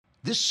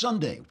This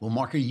Sunday will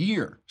mark a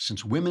year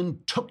since women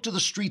took to the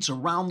streets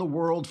around the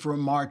world for a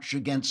march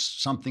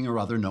against something or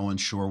other, no one's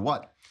sure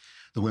what.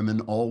 The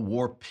women all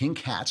wore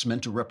pink hats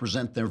meant to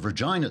represent their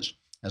vaginas,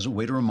 as a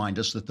way to remind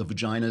us that the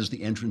vagina is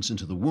the entrance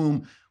into the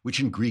womb, which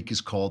in Greek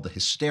is called the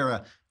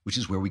hystera, which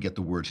is where we get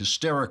the word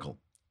hysterical.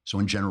 So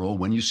in general,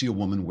 when you see a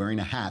woman wearing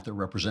a hat that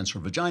represents her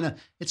vagina,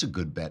 it's a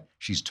good bet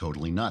she's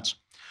totally nuts.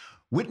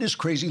 Witness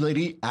crazy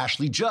lady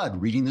Ashley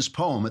Judd reading this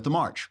poem at the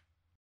march.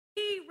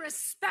 Be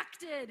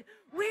respected.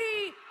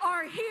 We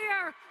are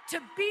here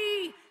to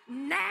be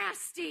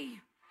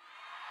nasty.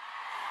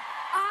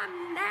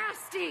 I'm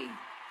nasty.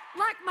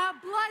 Like my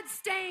blood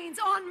stains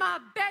on my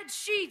bed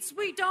sheets,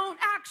 we don't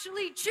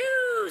actually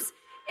choose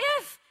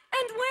if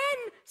and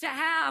when to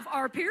have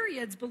our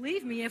periods.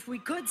 Believe me, if we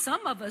could,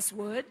 some of us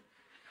would.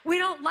 We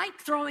don't like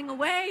throwing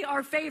away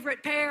our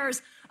favorite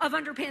pairs of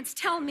underpants.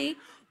 Tell me,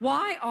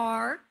 why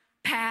are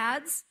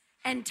pads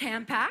and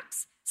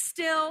Tampax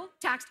still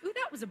taxed? Ooh,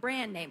 that was a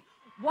brand name.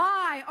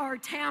 Why are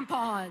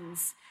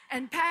tampons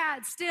and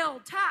pads still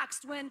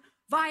taxed when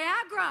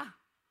Viagra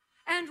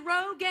and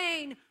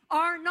Rogaine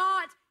are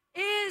not?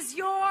 Is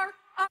your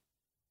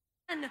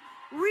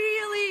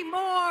really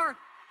more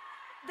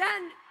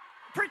than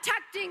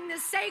protecting the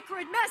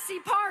sacred, messy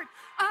part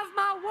of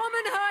my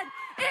womanhood?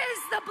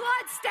 Is the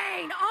blood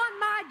stain on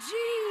my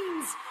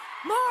jeans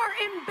more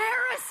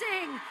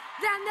embarrassing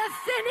than the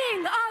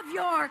thinning of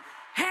your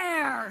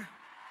hair?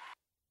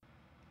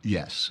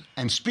 Yes.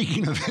 And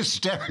speaking of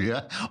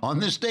hysteria,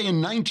 on this day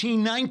in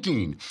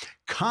 1919,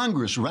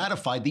 Congress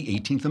ratified the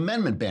 18th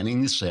Amendment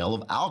banning the sale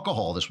of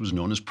alcohol. This was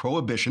known as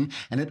Prohibition,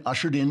 and it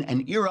ushered in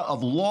an era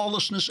of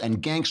lawlessness and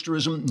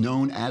gangsterism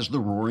known as the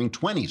Roaring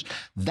Twenties.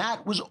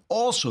 That was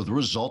also the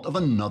result of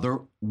another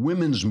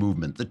women's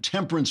movement, the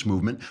temperance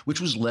movement, which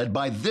was led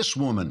by this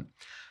woman,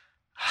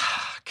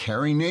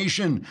 Carrie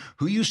Nation,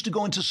 who used to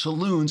go into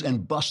saloons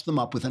and bust them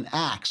up with an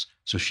axe.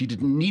 So she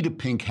didn't need a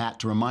pink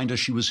hat to remind us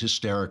she was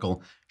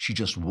hysterical. She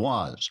just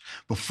was.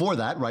 Before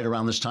that, right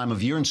around this time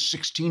of year in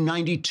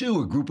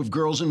 1692, a group of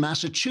girls in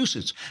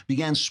Massachusetts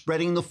began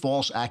spreading the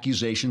false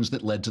accusations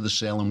that led to the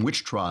Salem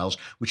witch trials,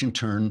 which in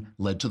turn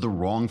led to the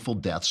wrongful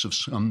deaths of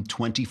some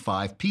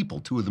 25 people,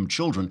 2 of them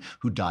children,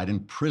 who died in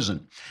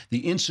prison. The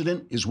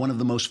incident is one of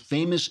the most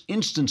famous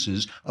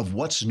instances of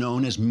what's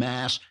known as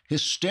mass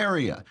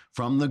hysteria,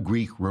 from the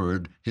Greek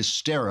word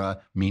hystera,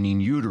 meaning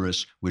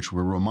uterus, which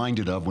we're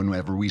reminded of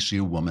whenever we see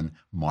a woman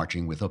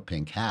marching with a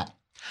pink hat.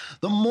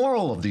 The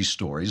moral of these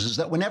stories is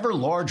that whenever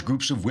large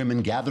groups of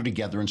women gather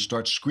together and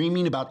start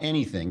screaming about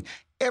anything,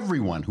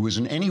 everyone who is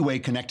in any way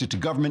connected to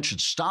government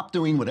should stop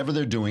doing whatever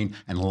they're doing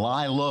and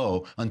lie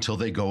low until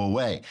they go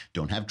away.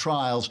 Don't have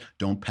trials,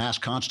 don't pass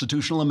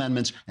constitutional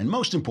amendments, and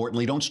most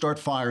importantly, don't start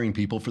firing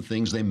people for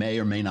things they may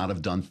or may not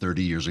have done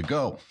 30 years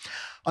ago.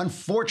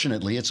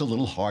 Unfortunately, it's a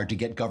little hard to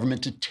get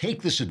government to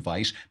take this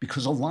advice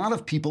because a lot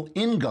of people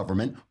in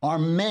government are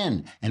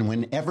men. And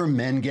whenever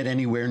men get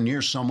anywhere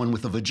near someone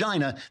with a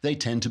vagina, they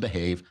tend to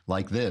behave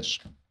like this.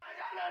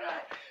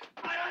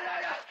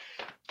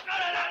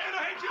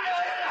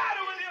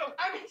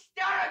 I'm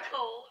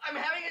hysterical. I'm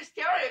having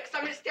hysterics.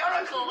 I'm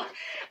hysterical.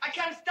 I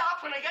can't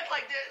stop when I get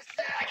like this.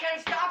 I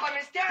can't stop. I'm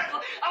hysterical.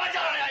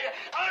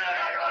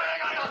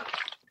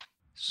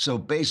 So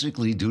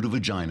basically, due to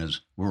vaginas,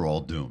 we're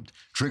all doomed.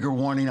 Trigger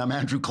warning, I'm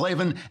Andrew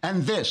Klavan,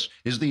 and this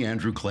is The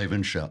Andrew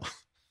Klavan Show.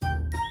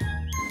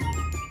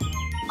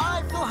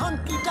 I feel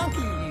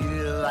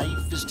hunky-dunky,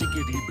 life is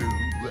tickety-boo.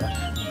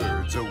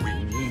 Birds are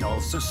winging,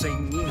 also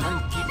singing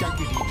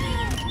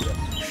hunky-dunky-doo.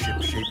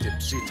 Ship-shaped,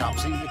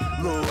 tipsy-topsy,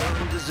 Lord,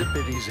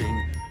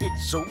 zippity-zing.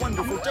 It's a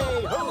wonderful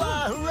day,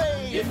 hurrah,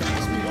 hooray! It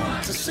makes me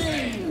want to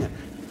sing.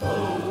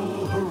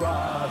 Oh,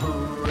 hurrah,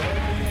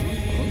 hooray!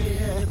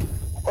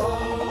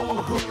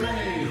 Oh,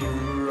 hooray,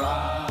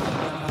 hurrah!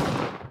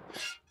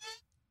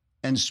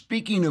 And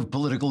speaking of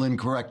political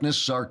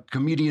incorrectness, our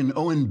comedian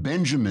Owen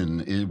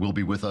Benjamin will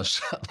be with us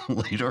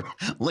later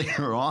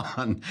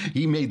on.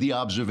 He made the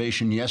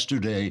observation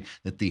yesterday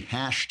that the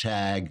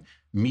hashtag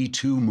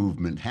MeToo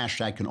movement,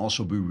 hashtag can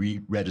also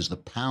be read as the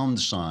pound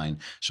sign,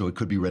 so it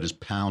could be read as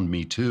pound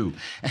me too.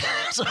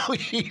 So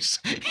he's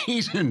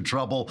in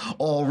trouble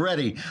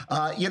already.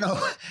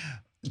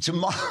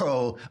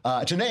 Tomorrow,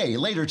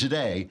 later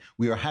today,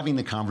 we are having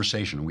the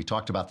conversation. And we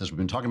talked about this. We've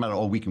been talking about it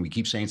all week, and we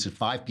keep saying it's at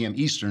 5 p.m.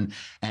 Eastern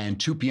and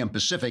 2 p.m.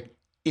 Pacific.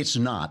 It's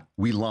not.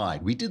 We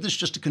lied. We did this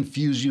just to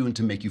confuse you and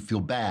to make you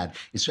feel bad.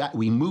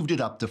 We moved it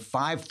up to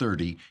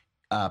 5:30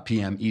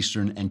 p.m.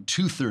 Eastern and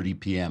 2:30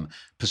 p.m.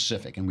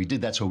 Pacific. And we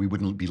did that so we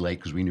wouldn't be late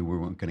because we knew we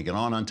weren't going to get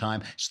on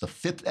time. It's the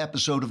 5th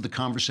episode of the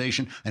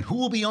conversation. And who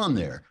will be on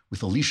there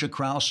with Alicia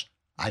Krause?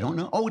 I don't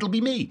know. Oh, it'll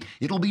be me.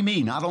 It'll be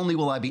me. Not only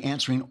will I be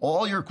answering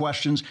all your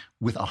questions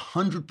with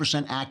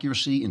 100%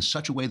 accuracy in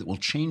such a way that will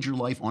change your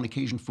life on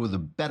occasion for the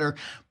better,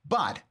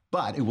 but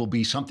but it will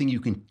be something you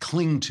can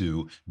cling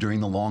to during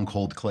the long,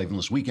 cold,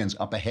 Klavenless weekends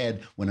up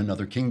ahead when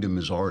Another Kingdom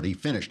is already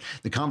finished.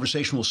 The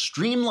conversation will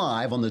stream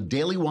live on the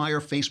Daily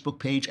Wire Facebook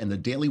page and the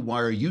Daily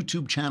Wire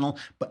YouTube channel,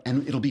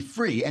 and it'll be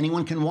free.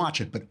 Anyone can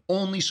watch it, but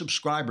only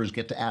subscribers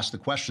get to ask the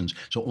questions.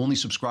 So only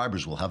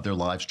subscribers will have their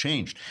lives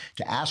changed.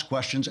 To ask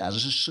questions as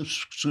a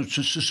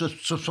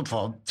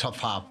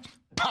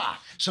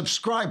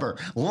subscriber,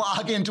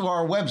 log into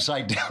our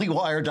website,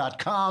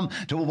 dailywire.com,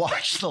 to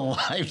watch the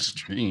live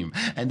stream,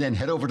 and then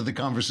head over to the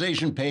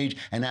conversation page.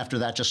 And after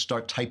that, just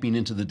start typing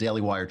into the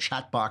Daily Wire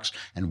chat box,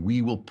 and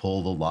we will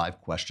pull the live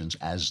questions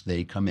as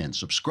they come in.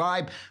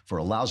 Subscribe for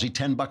a lousy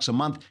 $10 a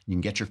month. You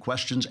can get your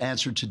questions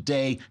answered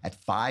today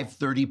at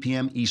 5:30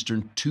 p.m.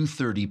 Eastern,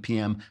 2:30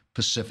 p.m.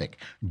 Pacific.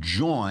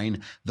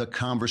 Join the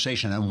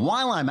conversation. And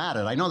while I'm at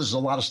it, I know there's a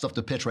lot of stuff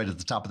to pitch right at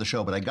the top of the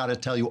show, but I got to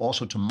tell you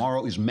also,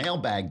 tomorrow is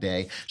mailbag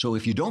day. So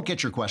if you don't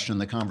get your question in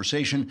the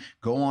conversation,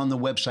 go on the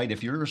website.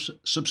 If you're a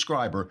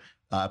subscriber,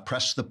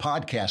 press the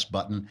podcast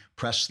button,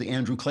 press the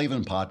Andrew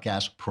Klavan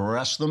podcast,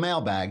 press the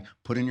mailbag,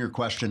 put in your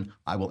question.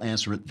 I will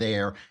answer it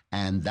there.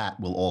 And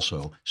that will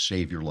also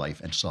save your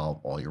life and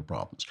solve all your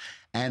problems.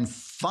 And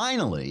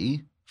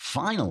finally,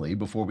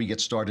 before we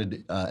get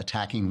started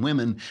attacking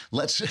women,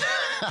 let's,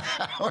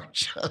 or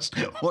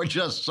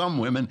just some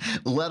women,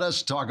 let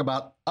us talk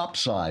about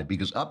Upside,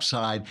 because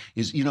Upside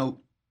is,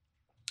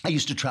 I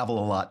used to travel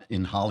a lot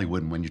in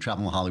Hollywood, and when you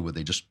travel in Hollywood,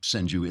 they just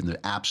send you in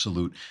the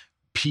absolute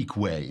peak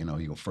way.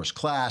 You go first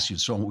class,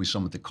 you're always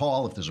someone to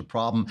call. If there's a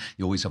problem,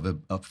 you always have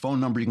a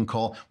phone number you can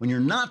call. When you're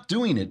not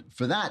doing it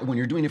for that, when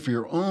you're doing it for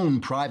your own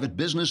private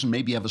business, and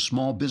maybe you have a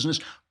small business,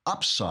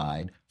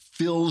 Upside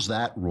fills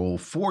that role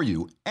for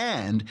you.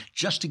 And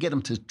just to get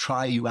them to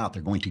try you out,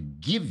 they're going to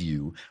give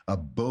you a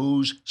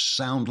Bose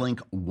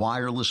SoundLink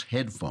wireless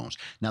headphones.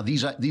 Now,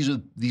 these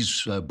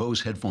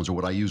Bose headphones are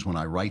what I use when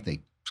I write.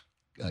 They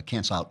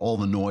cancel out all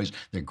the noise.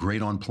 They're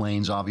great on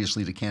planes,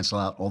 obviously, to cancel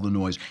out all the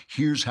noise.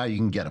 Here's how you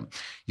can get them.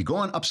 You go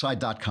on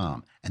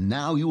upside.com, and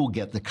now you will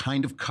get the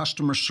kind of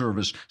customer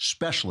service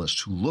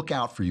specialists who look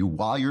out for you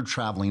while you're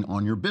traveling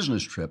on your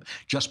business trip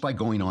just by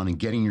going on and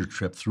getting your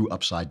trip through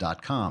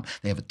upside.com.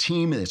 They have a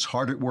team that's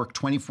hard at work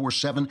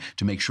 24/7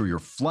 to make sure your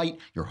flight,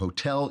 your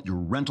hotel, your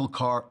rental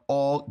car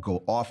all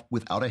go off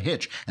without a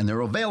hitch. And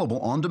they're available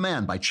on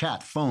demand by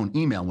chat, phone,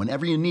 email,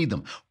 whenever you need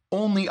them.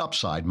 Only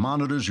Upside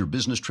monitors your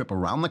business trip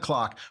around the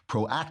clock,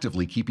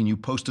 proactively keeping you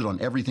posted on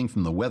everything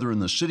from the weather in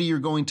the city you're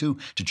going to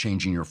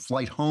changing your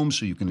flight home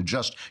so you can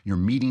adjust your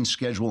meeting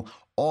schedule.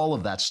 All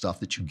of that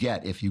stuff that you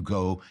get if you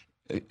go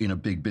in a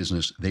big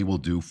business, they will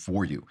do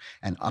for you.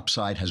 And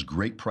Upside has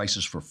great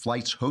prices for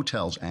flights,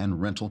 hotels, and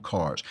rental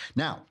cars.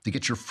 Now, to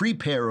get your free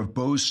pair of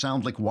Bose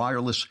SoundLink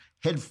wireless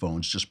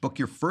headphones, just book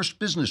your first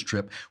business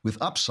trip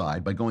with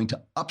Upside by going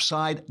to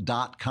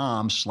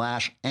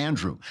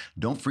upside.com/Andrew.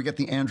 Don't forget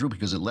the Andrew,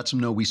 because it lets them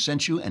know we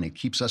sent you, and it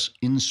keeps us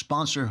in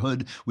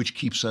sponsorhood, which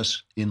keeps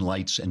us in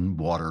lights and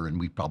water, and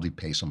we probably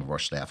pay some of our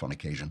staff on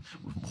occasion.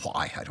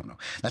 Why? I don't know.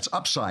 That's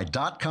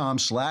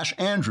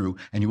upside.com/Andrew,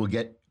 and you will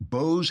get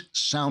Bose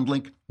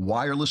SoundLink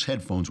wireless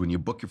headphones when you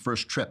book your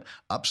first trip.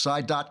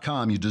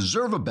 Upside.com. You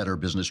deserve a better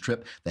business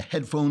trip. The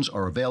headphones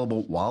are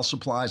available while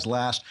supplies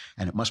last,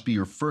 and it must be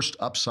your first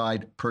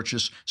Upside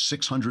purchase.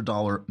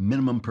 $600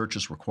 minimum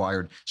purchase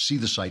required. See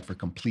the site for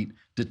complete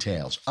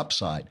details.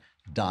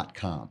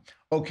 Upside.com.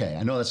 Okay,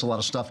 I know that's a lot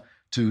of stuff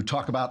to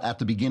talk about at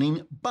the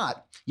beginning,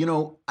 but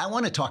I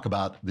want to talk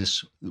about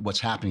this, what's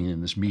happening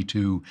in this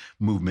MeToo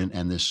movement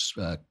and this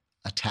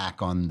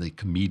attack on the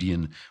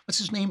comedian, what's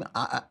his name?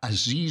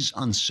 Aziz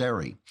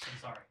Ansari.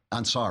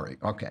 Ansari.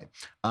 Okay.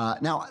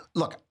 Now,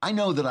 look, I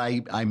know that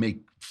I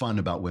make fun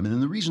about women,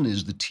 and the reason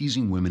is the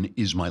teasing women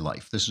is my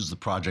life. This is the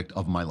project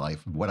of my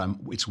life.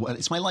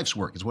 It's my life's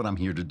work. It's what I'm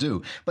here to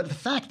do. But the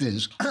fact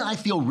is, I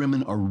feel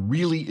women are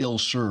really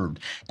ill-served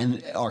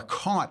and are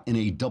caught in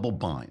a double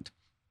bind.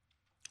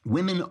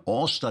 Women,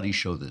 all studies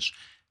show this.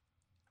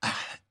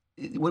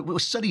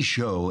 What studies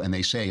show, and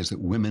they say, is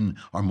that women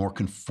are more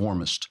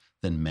conformist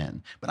than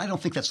men. But I don't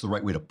think that's the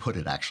right way to put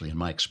it, actually, in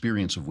my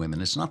experience of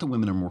women. It's not that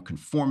women are more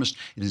conformist.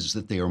 It is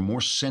that they are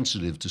more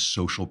sensitive to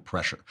social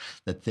pressure,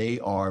 that they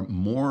are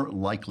more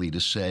likely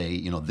to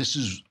say, this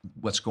is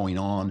what's going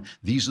on.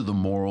 These are the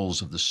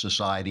morals of the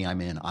society I'm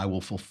in. I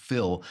will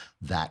fulfill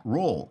that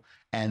role.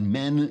 And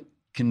men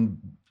can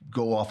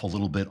go off a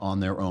little bit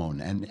on their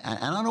own. And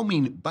I don't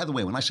mean, by the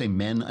way, when I say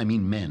men, I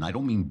mean men. I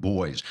don't mean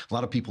boys. A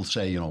lot of people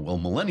say, well,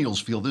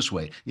 millennials feel this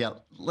way. Yeah,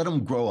 let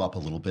them grow up a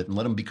little bit and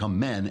let them become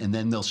men, and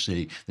then they'll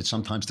see that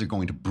sometimes they're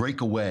going to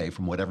break away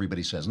from what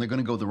everybody says, and they're going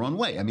to go their own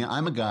way. I mean,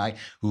 I'm a guy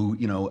who,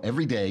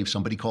 every day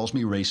somebody calls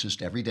me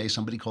racist, every day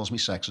somebody calls me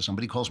sexist,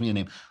 somebody calls me a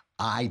name.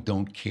 I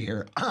don't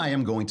care. I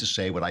am going to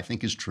say what I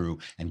think is true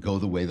and go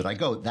the way that I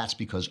go. That's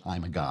because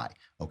I'm a guy.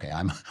 Okay,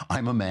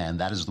 I'm a man.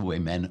 That is the way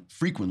men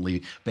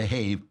frequently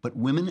behave, but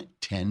women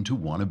tend to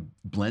want to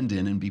blend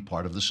in and be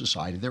part of the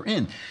society they're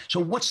in.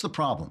 So what's the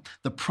problem?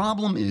 The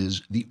problem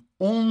is the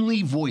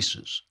only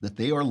voices that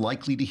they are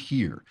likely to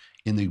hear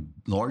in the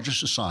larger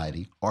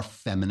society are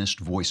feminist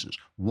voices.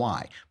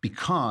 Why?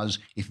 Because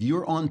if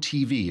you're on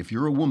TV, if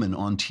you're a woman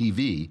on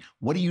TV,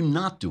 what are you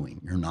not doing?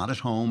 You're not at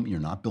home. You're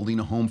not building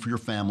a home for your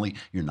family.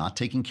 You're not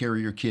taking care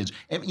of your kids.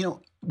 And, you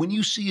know, when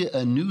you see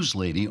a news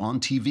lady on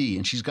TV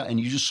and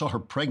you just saw her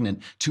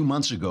pregnant 2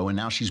 months ago and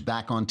now she's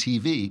back on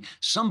TV,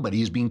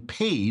 somebody is being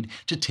paid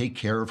to take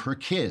care of her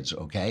kids,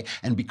 okay?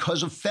 And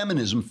because of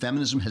feminism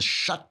has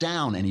shut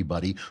down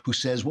anybody who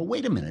says, well,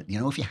 wait a minute, you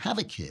know, if you have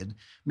a kid,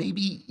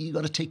 maybe you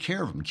got to take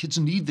care of them. Kids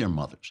need their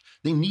mothers.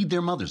 They need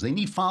their mothers. They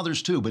need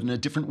fathers too, but in a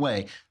different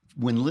way.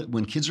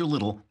 When kids are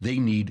little, they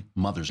need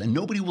mothers. And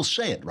nobody will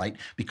say it, right?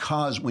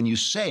 Because when you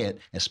say it,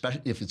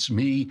 especially if it's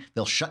me,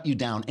 they'll shut you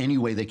down any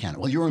way they can.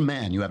 Well, you're a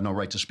man. You have no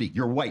right to speak.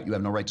 You're white. You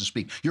have no right to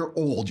speak. You're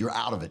old. You're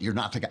out of it. You're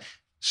not the guy.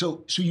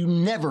 So you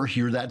never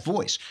hear that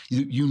voice.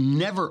 You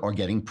never are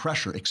getting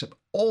pressure, except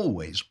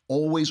always,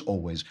 always,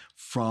 always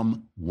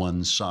from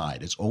one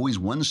side. It's always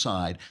one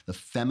side, the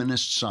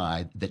feminist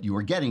side, that you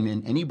are getting,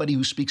 and anybody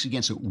who speaks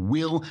against it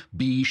will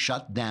be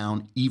shut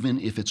down,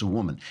 even if it's a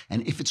woman.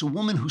 And if it's a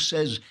woman who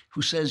says,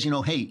 you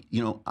know, hey,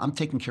 you know, I'm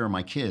taking care of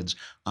my kids,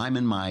 I'm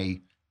in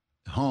my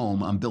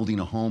home, I'm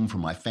building a home for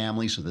my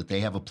family so that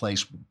they have a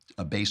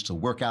base to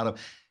work out of,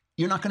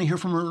 you're not going to hear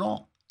from her at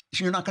all.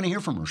 You're not going to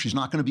hear from her. She's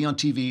not going to be on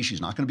TV. She's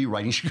not going to be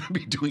writing. She's going to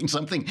be doing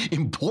something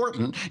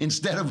important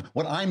instead of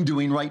what I'm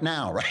doing right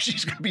now, right?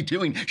 She's going to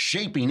be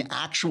shaping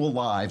actual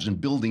lives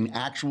and building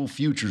actual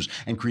futures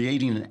and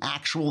creating an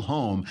actual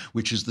home,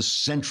 which is the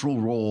central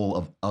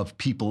role of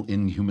people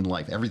in human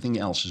life. Everything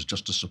else is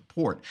just to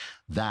support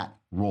that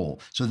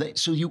role.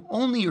 So you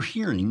only are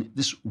hearing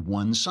this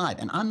one side.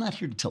 And I'm not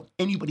here to tell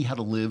anybody how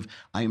to live.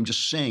 I am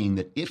just saying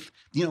that if,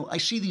 you know, I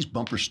see these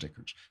bumper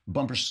stickers.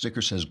 Bumper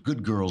sticker says,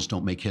 good girls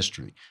don't make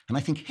history. And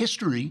I think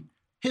history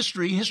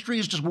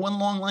is just one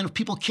long line of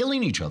people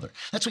killing each other.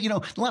 That's what, you know,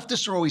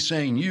 leftists are always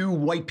saying, you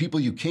white people,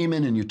 you came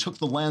in and you took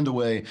the land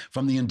away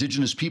from the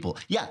indigenous people.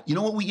 Yeah, you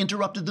know what we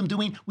interrupted them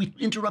doing? We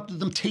interrupted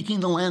them taking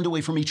the land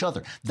away from each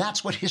other.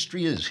 That's what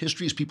history is.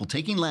 History is people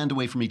taking land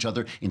away from each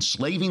other,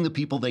 enslaving the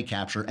people they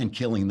capture and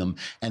killing them,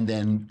 and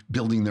then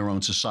building their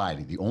own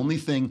society. The only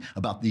thing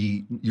about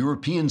the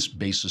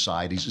European-based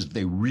societies is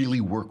they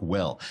really work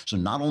well. So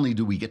not only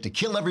do we get to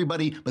kill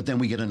everybody, but then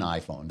we get an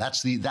iPhone.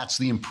 That's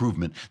the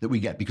improvement that we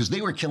get, because they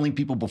were killing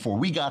people before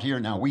we got here.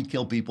 Now we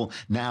kill people.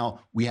 Now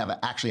we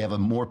actually have a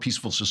more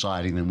peaceful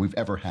society than we've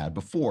ever had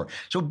before.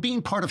 So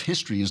being part of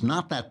history is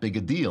not that big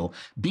a deal.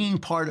 Being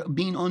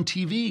on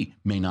TV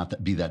may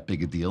not be that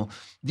big a deal.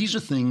 These are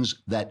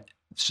things that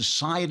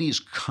society is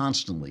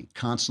constantly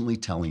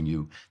telling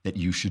you that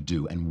you should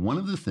do. And one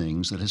of the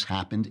things that has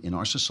happened in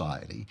our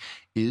society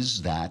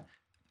is that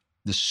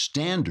the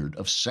standard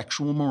of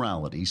sexual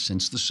morality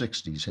since the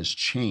 60s has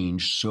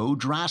changed so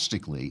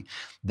drastically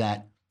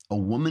that a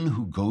woman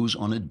who goes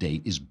on a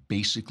date is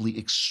basically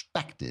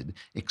expected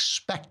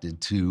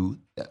to,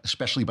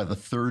 especially by the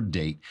third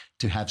date,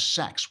 to have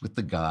sex with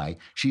the guy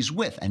she's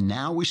with. And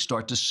now we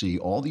start to see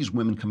all these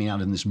women coming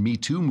out in this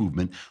MeToo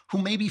movement who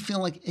maybe feel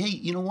like, hey,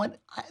 you know what?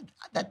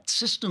 That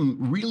system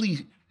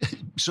really,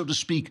 so to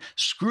speak,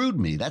 screwed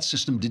me. That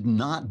system did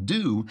not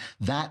do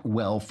that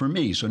well for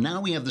me. So now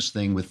we have this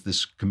thing with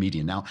this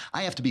comedian. Now,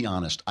 I have to be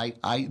honest.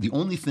 The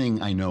only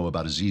thing I know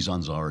about Aziz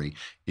Ansari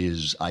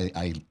is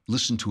I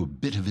listened to a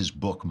bit of his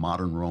book,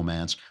 Modern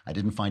Romance. I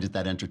didn't find it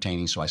that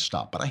entertaining, so I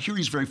stopped. But I hear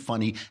he's very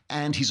funny,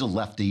 and he's a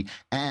lefty,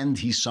 and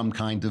he's some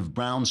kind of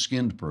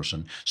brown-skinned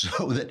person.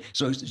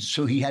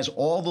 So he has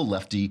all the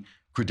lefty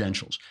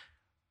credentials.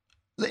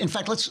 In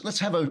fact, let's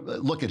have a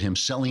look at him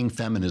selling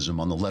feminism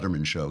on the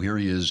Letterman show. Here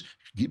he is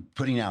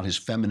putting out his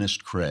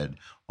feminist cred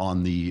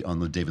on the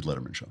David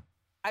Letterman show.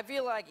 I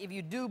feel like if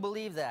you do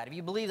believe that, if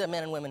you believe that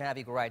men and women have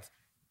equal rights,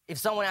 if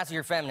someone asks if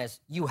you're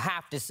feminist, you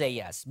have to say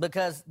yes,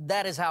 because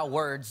that is how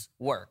words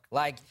work.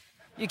 Like,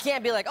 you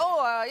can't be like,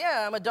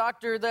 yeah, I'm a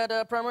doctor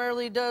that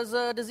primarily does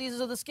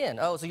diseases of the skin.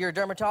 Oh, so you're a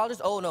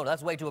dermatologist? Oh, no,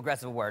 that's way too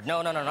aggressive a word.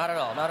 No, not at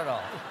all, not at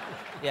all.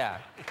 Yeah.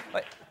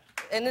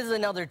 And this is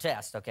another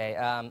test,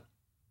 okay?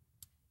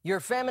 You're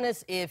a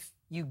feminist if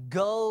you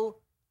go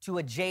to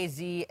a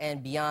Jay-Z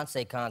and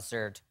Beyonce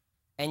concert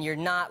and you're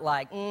not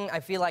like,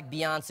 I feel like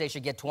Beyonce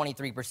should get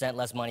 23%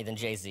 less money than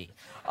Jay-Z.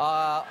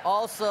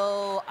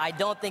 Also, I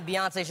don't think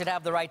Beyonce should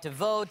have the right to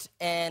vote.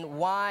 And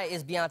why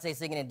is Beyonce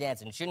singing and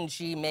dancing? Shouldn't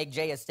she make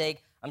Jay a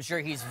steak? I'm sure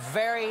he's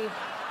very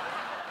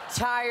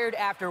tired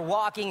after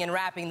walking and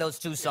rapping those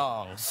two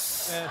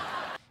songs.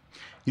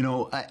 You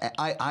know,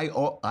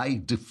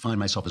 I define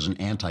myself as an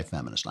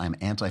anti-feminist. I'm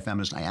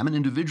anti-feminist. I am an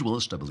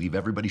individualist. I believe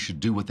everybody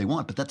should do what they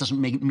want, but that doesn't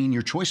mean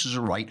your choices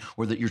are right,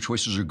 or that your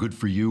choices are good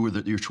for you, or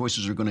that your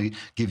choices are going to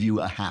give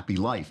you a happy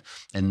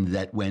life. And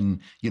that when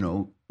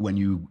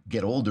you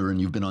get older and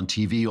you've been on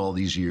TV all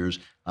these years,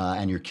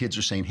 and your kids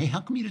are saying, hey, how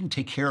come you didn't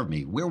take care of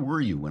me? Where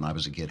were you when I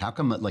was a kid? How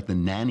come like the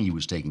nanny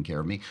was taking care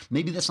of me?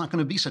 Maybe that's not going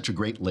to be such a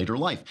great later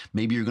life.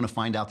 Maybe you're going to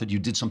find out that you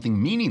did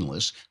something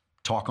meaningless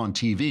talk on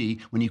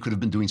TV when you could have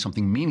been doing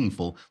something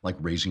meaningful like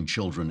raising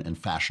children and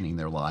fashioning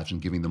their lives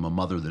and giving them a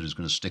mother that is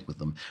going to stick with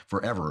them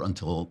forever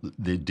until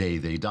the day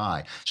they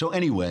die. So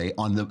anyway,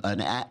 on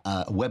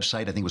a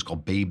website, I think it was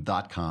called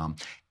babe.com,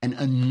 an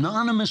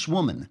anonymous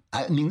woman,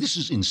 I mean, this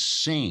is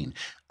insane.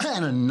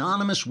 An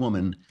anonymous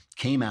woman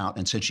came out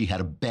and said she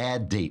had a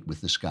bad date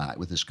with this guy,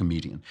 with this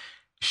comedian.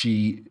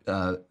 She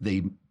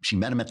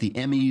met him at the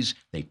Emmys.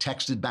 They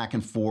texted back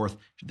and forth.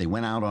 They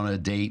went out on a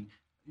date.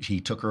 He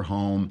took her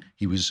home.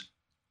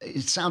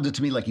 It sounded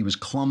to me like he was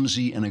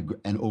clumsy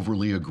and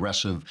overly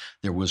aggressive.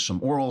 There was some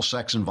oral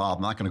sex involved.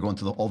 I'm not going to go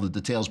into all the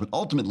details, but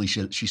ultimately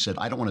she said,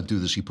 I don't want to do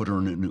this. He put her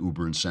in an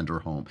Uber and sent her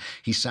home.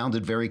 He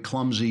sounded very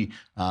clumsy,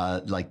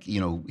 like,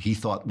 he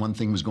thought one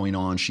thing was going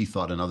on. She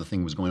thought another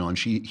thing was going on.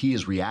 He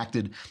has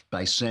reacted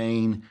by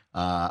saying,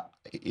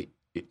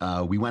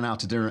 we went out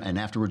to dinner and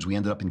afterwards we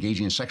ended up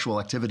engaging in sexual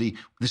activity.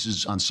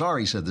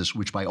 Ansari said this,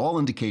 which by all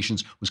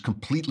indications was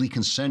completely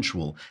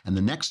consensual. And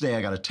the next day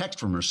I got a text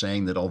from her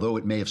saying that although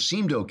it may have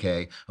seemed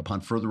okay, upon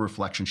further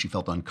reflection, she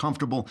felt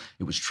uncomfortable.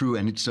 It was true.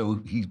 And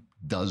so he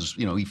does,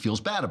 he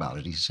feels bad about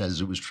it. He says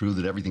it was true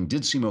that everything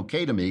did seem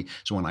okay to me.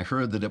 So when I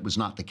heard that it was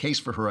not the case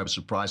for her, I was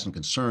surprised and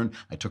concerned.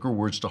 I took her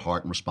words to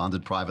heart and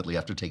responded privately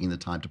after taking the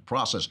time to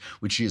process,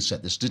 which she had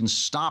said. This didn't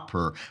stop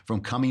her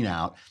from coming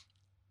out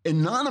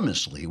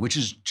anonymously, which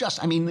is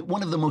just,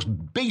 one of the most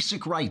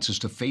basic rights is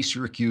to face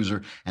your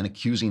accuser and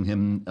accusing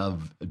him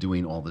of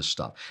doing all this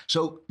stuff.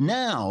 So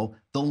now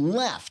the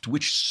left,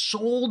 which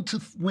sold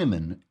to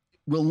women,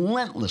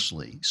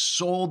 relentlessly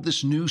sold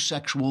this new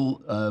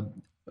sexual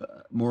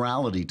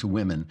morality to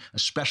women,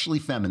 especially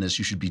feminists.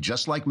 You should be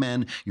just like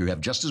men. You have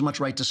just as much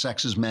right to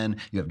sex as men.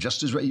 You have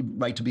just as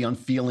right to be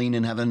unfeeling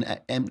and have an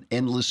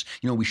endless,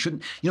 we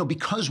shouldn't,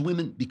 because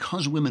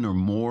women are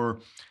more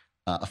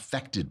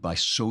affected by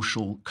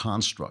social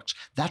constructs.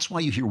 That's why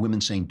you hear women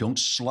saying, don't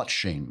slut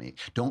shame me,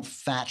 don't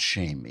fat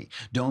shame me,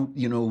 don't,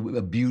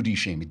 beauty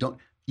shame me.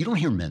 You don't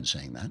hear men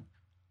saying that.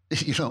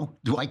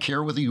 Do I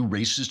care whether you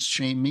racist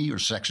shame me or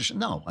sexist?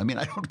 No, I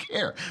don't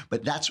care.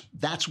 But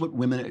that's what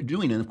women are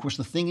doing. And of course,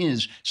 the thing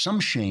is, some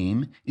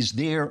shame is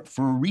there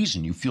for a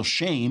reason. You feel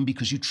shame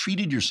because you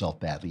treated yourself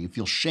badly. You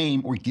feel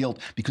shame or guilt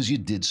because you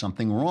did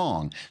something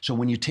wrong. So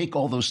when you take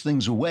all those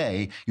things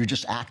away, you're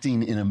just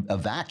acting in a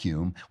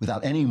vacuum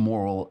without any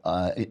moral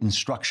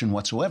instruction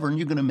whatsoever, and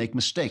you're going to make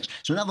mistakes.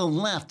 So now the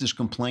left is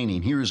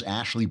complaining. Here is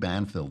Ashley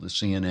Banfield, the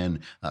CNN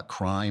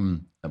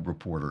crime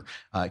reporter,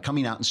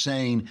 coming out and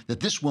saying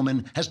that this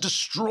woman has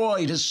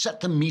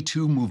set the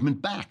MeToo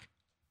movement back.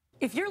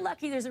 If you're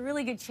lucky, there's a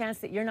really good chance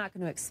that you're not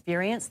going to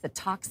experience the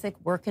toxic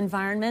work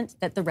environment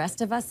that the rest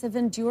of us have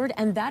endured,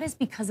 and that is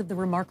because of the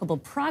remarkable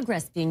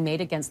progress being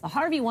made against the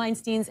Harvey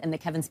Weinsteins and the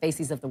Kevin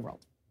Spaceys of the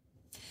world.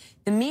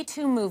 The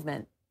MeToo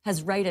movement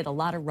has righted a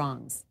lot of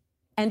wrongs,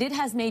 and it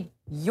has made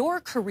your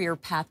career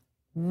path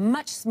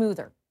much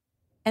smoother.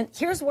 And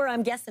here's where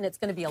I'm guessing it's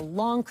going to be a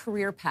long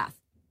career path.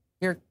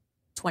 You're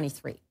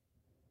 23.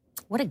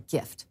 What a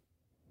gift.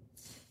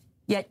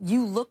 Yet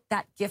you looked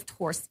that gift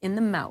horse in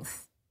the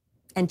mouth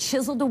and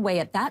chiseled away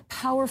at that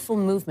powerful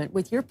movement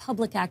with your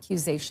public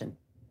accusation.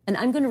 And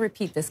I'm going to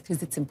repeat this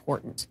because it's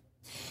important.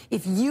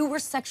 If you were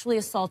sexually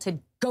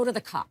assaulted, go to the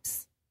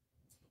cops.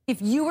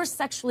 If you were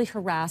sexually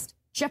harassed,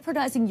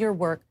 jeopardizing your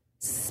work,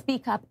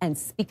 speak up and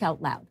speak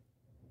out loud.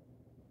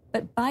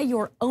 But by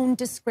your own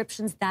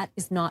descriptions, that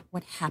is not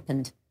what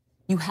happened.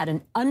 You had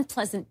an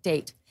unpleasant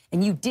date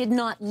and you did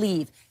not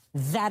leave.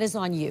 That is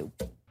on you.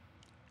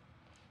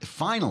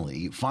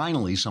 Finally,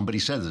 somebody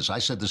said this. I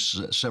said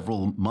this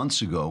several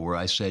months ago where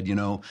I said,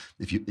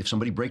 if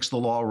somebody breaks the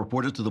law,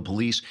 report it to the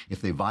police.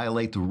 If they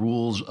violate the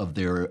rules of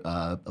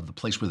of the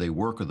place where they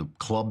work or the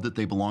club that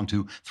they belong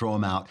to, throw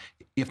them out.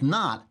 If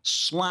not,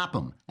 slap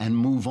them and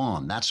move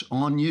on. That's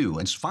on you.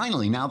 And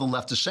finally, now the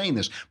left is saying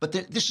this. But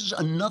this is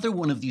another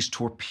one of these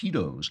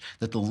torpedoes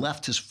that the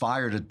left has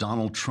fired at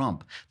Donald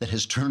Trump that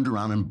has turned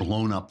around and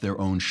blown up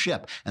their own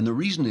ship. And the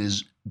reason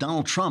is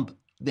Donald Trump,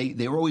 they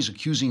are always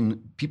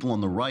accusing people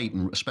on the right,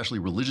 and especially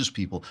religious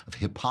people, of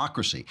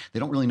hypocrisy. They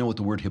don't really know what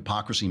the word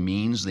hypocrisy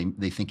means.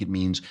 They think it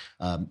means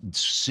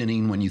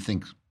sinning when you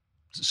think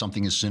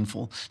something is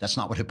sinful. That's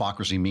not what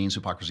hypocrisy means.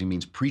 Hypocrisy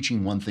means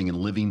preaching one thing and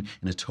living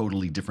in a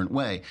totally different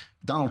way.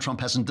 Donald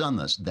Trump hasn't done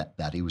this.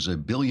 That he was a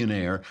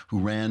billionaire who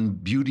ran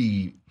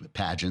beauty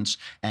pageants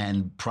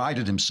and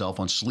prided himself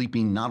on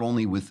sleeping not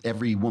only with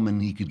every woman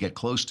he could get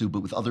close to,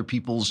 but with other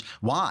people's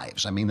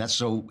wives. That's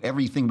so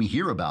everything we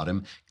hear about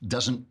him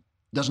doesn't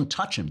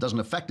touch him, doesn't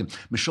affect him.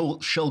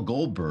 Michelle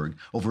Goldberg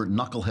over at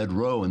Knucklehead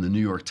Row in the New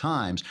York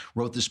Times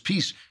wrote this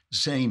piece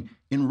saying,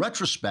 in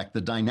retrospect,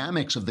 the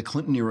dynamics of the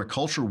Clinton-era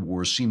culture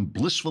wars seem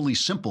blissfully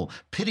simple,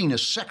 pitting a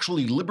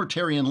sexually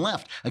libertarian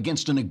left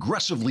against an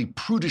aggressively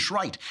prudish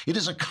right. It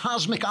is a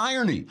cosmic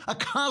irony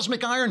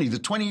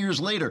that 20 years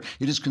later,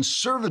 it is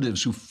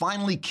conservatives who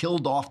finally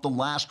killed off the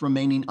last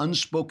remaining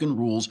unspoken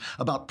rules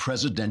about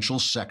presidential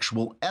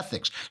sexual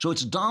ethics. So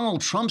it's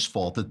Donald Trump's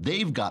fault that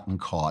they've gotten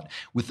caught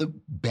with a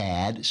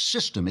bad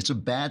system. It's a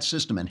bad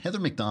system. And Heather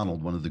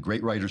McDonald, one of the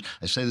great writers,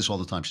 I say this all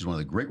the time, she's one of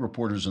the great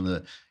reporters in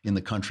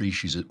the country, country.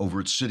 She's over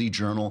at City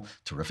Journal,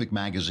 terrific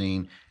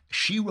magazine.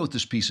 She wrote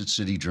this piece at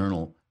City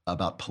Journal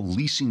about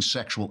policing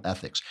sexual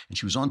ethics. And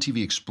she was on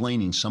TV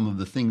explaining some of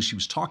the things she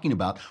was talking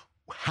about,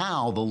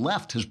 how the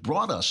left has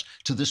brought us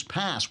to this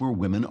past where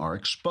women are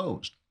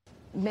exposed.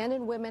 Men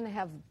and women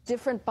have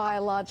different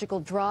biological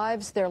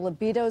drives. Their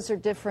libidos are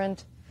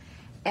different.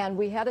 And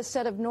we had a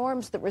set of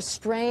norms that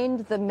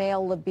restrained the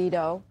male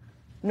libido,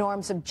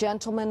 norms of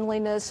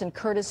gentlemanliness and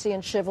courtesy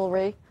and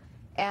chivalry.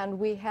 And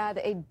we had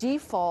a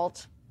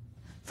default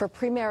for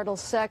premarital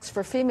sex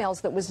for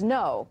females that was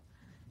no.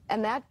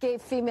 And that gave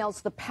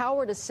females the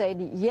power to say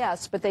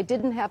yes, but they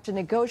didn't have to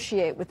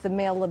negotiate with the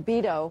male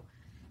libido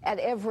at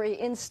every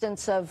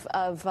instance of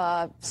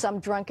some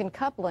drunken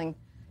coupling.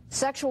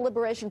 Sexual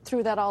liberation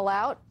threw that all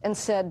out and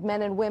said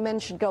men and women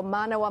should go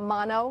mano a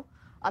mano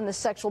on the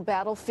sexual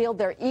battlefield.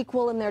 They're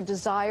equal in their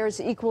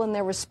desires, equal in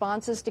their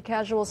responses to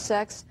casual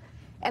sex.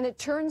 And it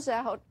turns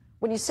out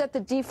when you set the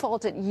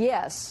default at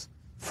yes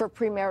for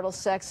premarital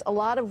sex, a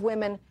lot of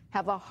women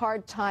have a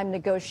hard time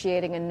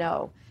negotiating a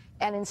no.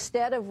 And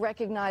instead of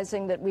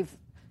recognizing that we've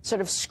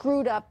sort of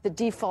screwed up the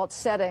default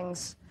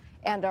settings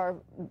and are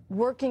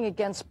working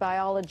against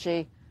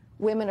biology,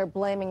 women are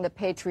blaming the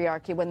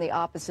patriarchy when the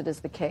opposite is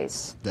the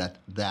case.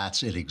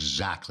 That's it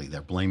exactly.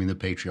 They're blaming the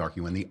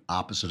patriarchy when the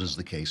opposite is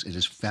the case. It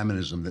is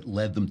feminism that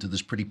led them to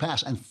this pretty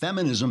past, and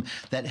feminism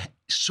that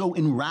so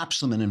enwraps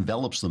them and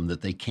envelops them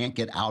that they can't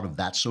get out of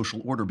that social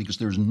order, because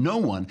there's no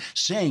one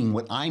saying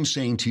what I'm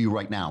saying to you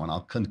right now. And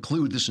I'll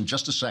conclude this in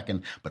just a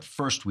second. But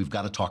first, we've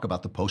got to talk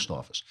about the post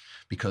office,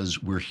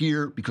 because we're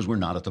here because we're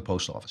not at the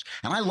post office.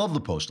 And I love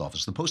the post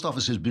office. The post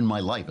office has been my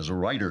life as a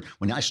writer.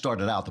 When I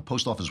started out, the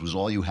post office was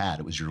all you had.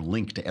 It was your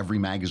link to every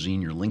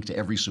magazine, your link to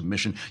every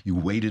submission. You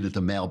waited at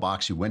the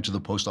mailbox. You went to the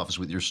post office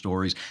with your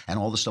stories and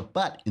all this stuff.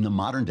 But in the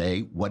modern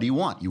day, what do you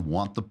want? You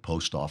want the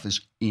post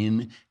office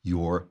in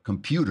your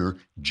computer,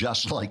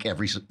 just like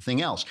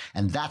everything else.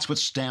 And that's what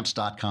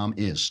Stamps.com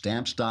is.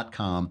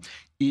 Stamps.com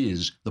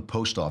is the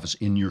post office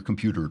in your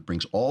computer. It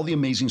brings all the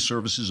amazing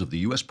services of the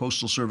U.S.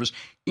 Postal Service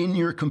in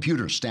your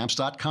computer.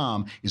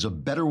 Stamps.com is a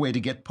better way to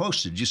get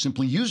postage. You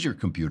simply use your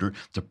computer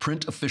to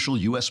print official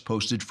U.S.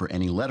 postage for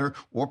any letter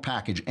or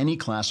package, any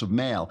class of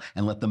mail,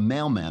 and let the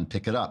mailman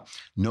pick it up.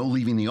 No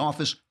leaving the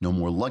office, no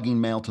more lugging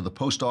mail to the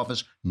post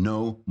office,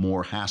 no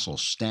more hassle.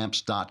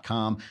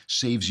 Stamps.com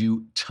saves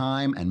you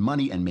time and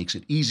money and makes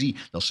it easy.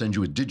 They'll send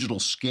you a digital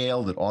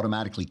scale that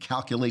automatically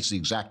calculates the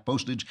exact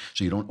postage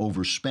so you don't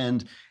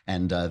overspend.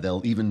 And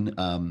they'll even,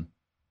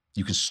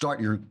 you can start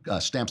your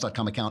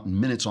Stamps.com account in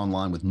minutes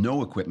online with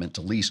no equipment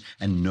to lease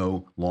and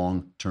no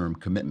long-term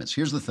commitments.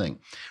 Here's the thing.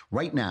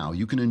 Right now,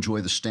 you can enjoy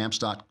the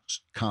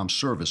Stamps.com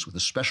service with a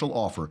special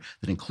offer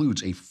that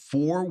includes a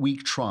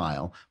 4-week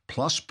trial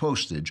plus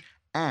postage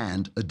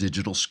and a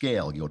digital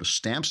scale. You go to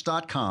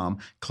Stamps.com,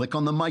 click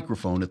on the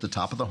microphone at the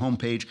top of the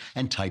homepage,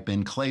 and type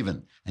in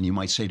Klavan. And you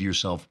might say to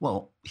yourself,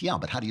 well, yeah,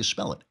 but how do you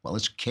spell it? Well,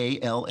 it's Klavan.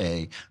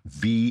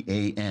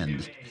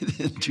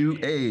 2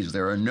 A's.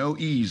 There are no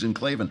E's in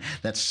Klavan.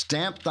 That's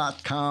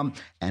Stamp.com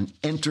and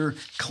enter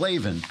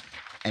Klavan.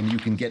 And you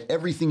can get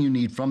everything you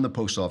need from the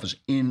post office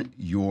in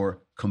your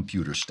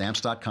computer.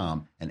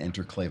 Stamps.com and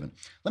enter Klavan.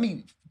 Let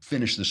me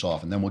finish this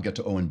off, and then we'll get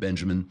to Owen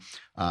Benjamin,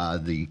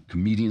 the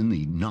comedian,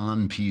 the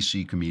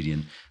non-PC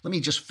comedian. Let me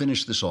just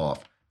finish this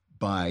off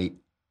by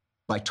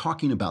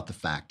talking about the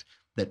fact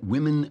that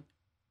women,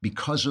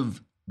 because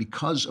of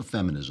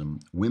feminism,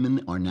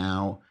 women are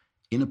now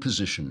in a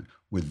position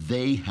where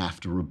they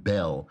have to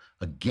rebel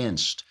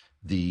against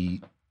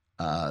the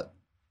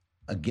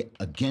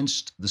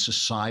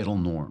societal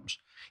norms.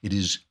 It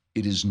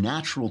is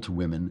natural to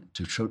women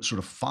to sort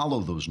of follow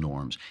those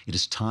norms. It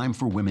is time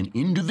for women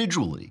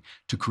individually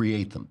to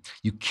create them.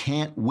 You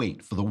can't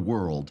wait for the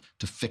world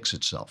to fix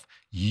itself.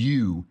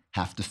 You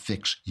have to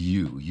fix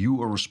you.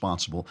 You are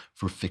responsible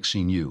for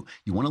fixing you.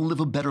 You want to live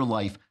a better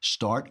life?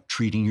 Start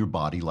treating your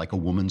body like a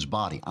woman's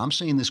body. I'm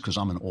saying this because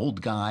I'm an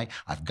old guy.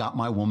 I've got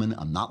my woman.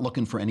 I'm not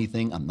looking for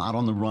anything. I'm not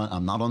on the run.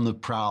 I'm not on the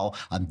prowl.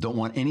 I don't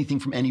want anything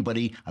from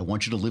anybody. I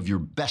want you to live your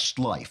best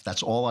life.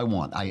 That's all I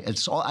want.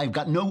 I've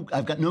got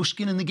no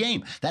skin in the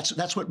game.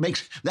 That's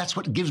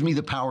what gives me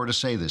the power to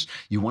say this.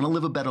 You want to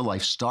live a better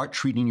life? Start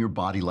treating your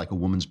body like a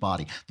woman's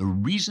body. The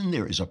reason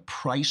there is a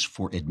price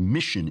for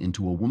admission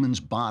into a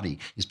woman's body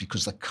is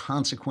because the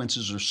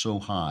consequences are so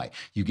high.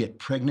 You get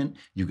pregnant,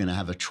 you're going to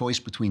have a choice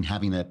between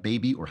having that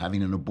baby or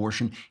having an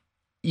abortion.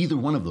 Either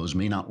one of those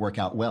may not work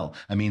out well.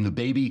 I mean, the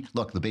baby's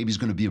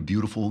going to be a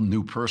beautiful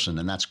new person,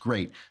 and that's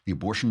great. The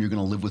abortion you're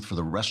going to live with for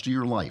the rest of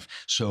your life.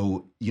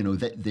 So,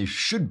 that there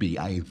should be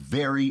a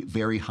very,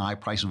 very high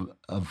price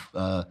of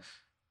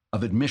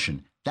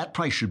admission. that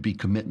price should be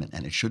commitment,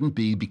 and it shouldn't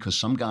be because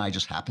some guy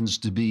just happens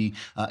to be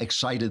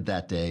excited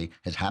that day,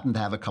 has happened to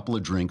have a couple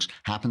of drinks,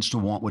 happens to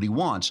want what he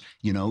wants.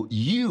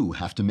 You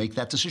have to make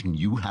that decision.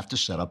 You have to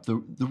set up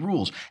the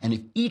rules. And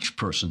if each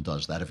person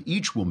does that, if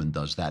each woman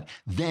does that,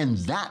 then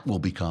that will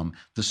become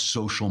the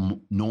social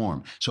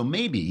norm. So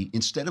maybe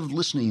instead of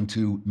listening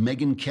to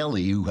Megyn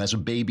Kelly, who has a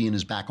baby and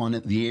is back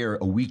on the air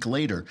a week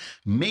later,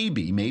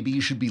 maybe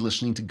you should be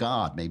listening to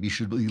God. Maybe you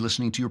should be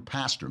listening to your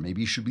pastor.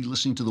 Maybe you should be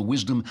listening to the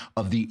wisdom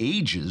of the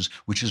ages,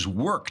 which has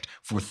worked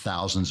for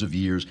thousands of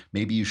years.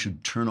 Maybe you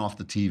should turn off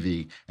the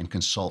TV and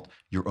consult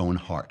your own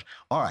heart.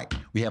 All right,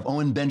 we have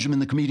Owen Benjamin,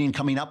 the comedian,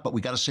 coming up, but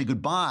we got to say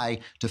goodbye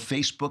to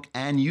Facebook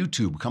and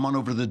YouTube. Come on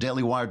over to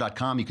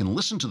thedailywire.com. You can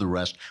listen to the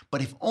rest,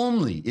 but if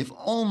only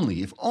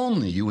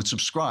you would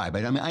subscribe.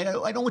 I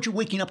don't want you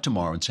waking up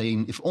tomorrow and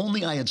saying, if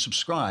only I had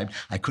subscribed,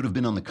 I could have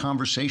been on The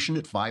Conversation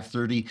at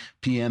 5:30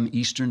 p.m.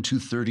 Eastern,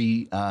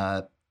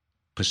 2:30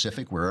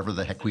 Pacific, wherever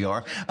the heck we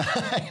are.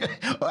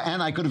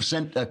 And I could have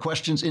sent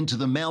questions into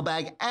the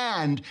mailbag.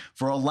 And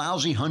for a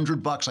lousy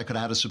 $100, I could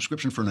have had a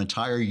subscription for an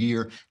entire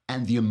year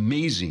and the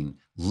amazing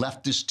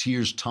Leftist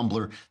Tears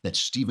tumbler that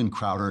Steven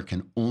Crowder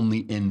can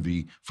only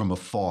envy from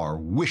afar,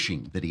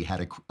 wishing that he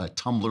had a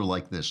tumbler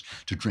like this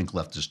to drink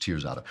Leftist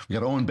Tears out of. We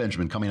got Owen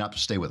Benjamin coming up.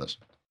 Stay with us.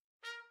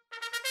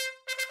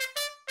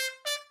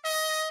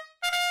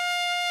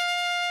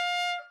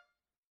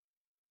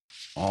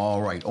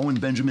 All right. Owen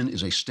Benjamin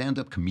is a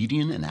stand-up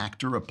comedian, an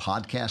actor, a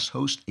podcast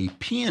host, a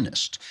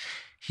pianist.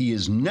 He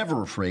is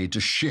never afraid to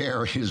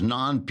share his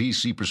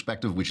non-PC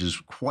perspective, which is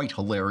quite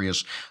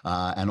hilarious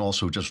and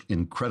also just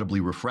incredibly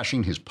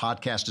refreshing. His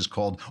podcast is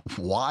called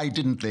Why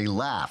Didn't They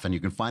Laugh? And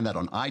you can find that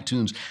on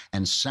iTunes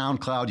and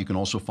SoundCloud. You can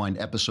also find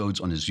episodes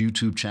on his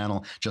YouTube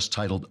channel just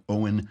titled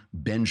Owen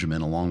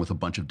Benjamin, along with a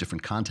bunch of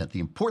different content.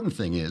 The important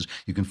thing is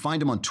you can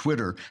find him on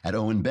Twitter at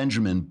Owen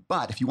Benjamin.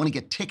 But if you want to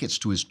get tickets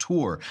to his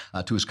tour,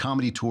 to his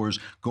comedy tours,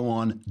 go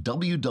on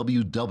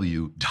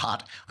www.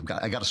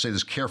 I got to say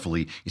this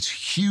carefully. It's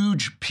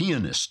hugepianist.com.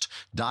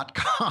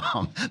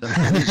 The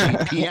man is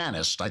a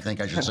pianist, I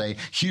think I should say.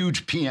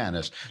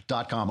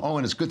 Hugepianist.com.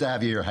 Owen, it's good to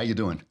have you here. How you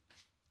doing?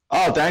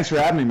 Oh, thanks for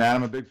having me, man.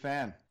 I'm a big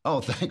fan.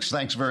 Oh,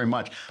 thanks very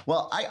much.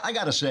 Well, I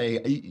got to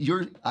say,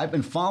 I've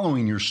been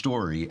following your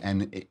story,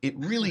 and it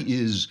really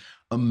is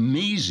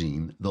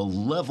amazing the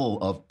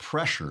level of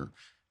pressure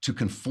to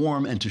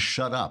conform and to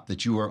shut up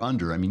that you are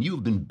under. I mean, you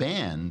have been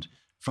banned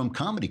from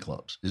comedy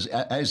clubs. Is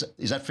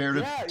that fair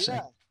to say?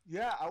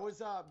 Yeah, I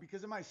was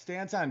because of my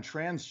stance on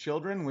trans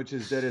children, which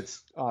is that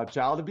it's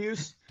child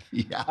abuse.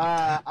 Yeah.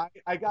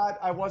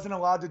 I wasn't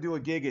allowed to do a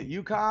gig at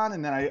UConn,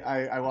 and then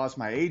I lost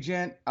my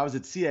agent. I was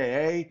at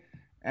CAA,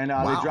 and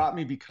Wow. They dropped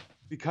me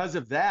because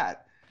of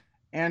that.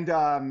 And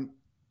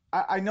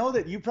I know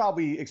that you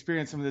probably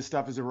experienced some of this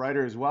stuff as a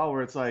writer as well,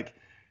 where it's like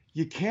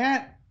you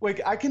can't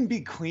I can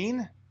be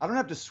clean. I don't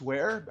have to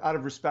swear out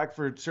of respect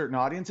for certain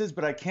audiences,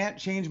 but I can't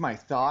change my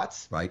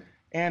thoughts. Right.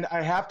 And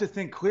I have to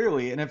think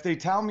clearly. And if they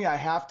tell me I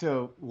have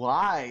to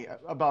lie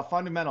about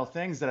fundamental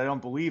things that I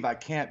don't believe, I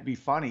can't be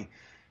funny.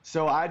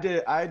 So I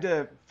had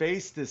to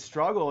face this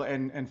struggle.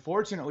 And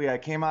fortunately, I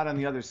came out on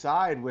the other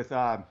side with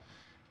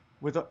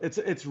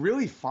it's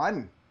really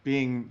fun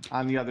being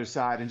on the other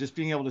side and just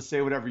being able to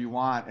say whatever you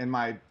want.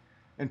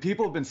 And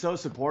people have been so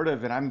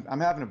supportive, and I'm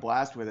having a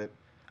blast with it.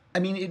 I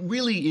mean, it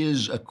really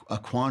is a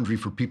quandary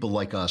for people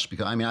like us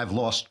because, I mean, I've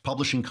lost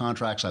publishing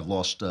contracts. I've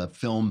lost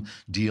film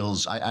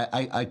deals.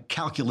 I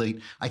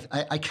calculate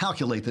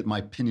that my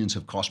opinions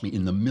have cost me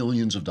in the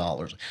millions of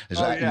dollars.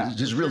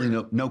 There's really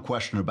no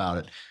question about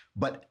it.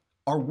 But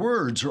our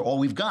words are all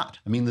we've got.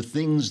 I mean,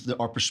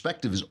 our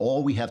perspective is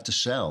all we have to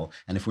sell.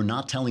 And if we're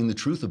not telling the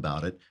truth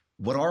about it,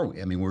 what are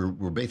we? I mean,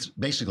 we're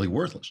basically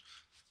worthless.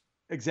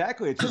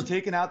 Exactly. It's just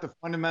taking out the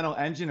fundamental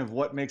engine of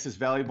what makes us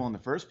valuable in the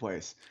first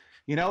place.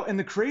 And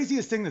the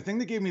craziest thing, the thing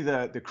that gave me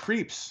the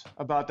creeps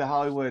about the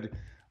Hollywood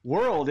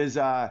world is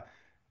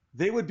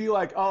they would be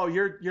like, oh,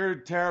 you're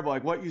terrible.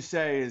 Like what you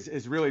say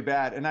is really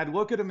bad. And I'd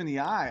look at them in the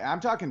eye. I'm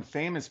talking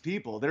famous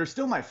people that are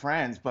still my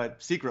friends,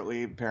 but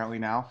secretly apparently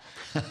now,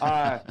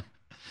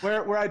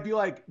 where I'd be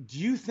like, do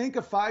you think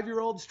a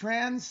 5-year-old's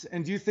trans?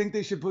 And do you think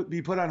they should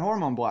be put on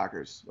hormone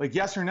blockers? Like,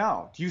 yes or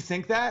no? Do you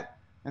think that?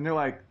 And they're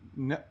like,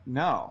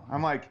 no.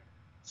 I'm like,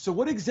 so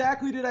what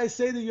exactly did I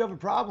say that you have a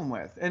problem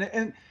with?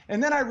 And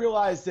then I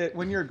realized that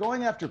when you're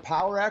going after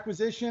power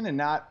acquisition and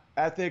not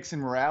ethics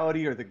and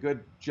morality or the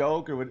good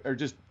joke or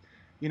just,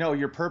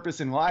 your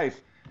purpose in life,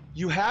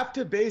 you have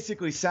to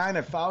basically sign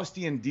a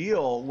Faustian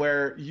deal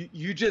where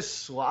you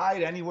just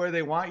slide anywhere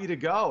they want you to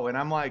go. And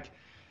I'm like,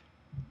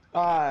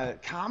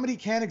 comedy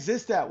can't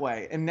exist that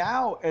way. And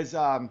now as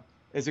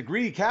a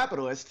greedy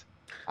capitalist,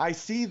 I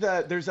see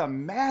that there's a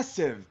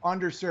massive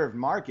underserved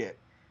market.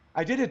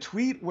 I did a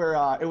tweet where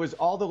it was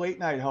all the late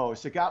night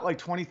hosts. It got like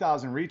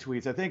 20,000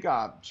 retweets. I think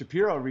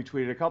Shapiro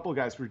retweeted, a couple of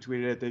guys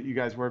retweeted it that you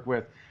guys work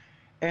with.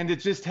 And it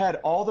just had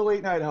all the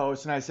late night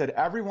hosts. And I said,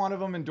 every one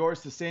of them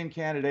endorsed the same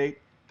candidate.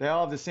 They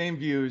all have the same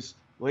views.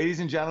 Ladies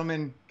and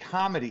gentlemen,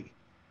 comedy.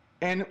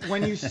 And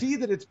when you see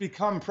that it's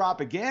become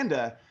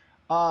propaganda,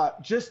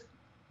 just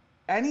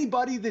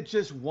anybody that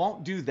just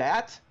won't do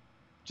that,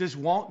 just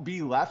won't be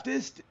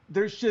leftist,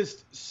 there's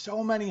just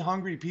so many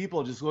hungry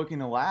people just looking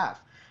to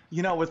laugh,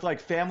 you know, with like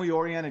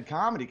family-oriented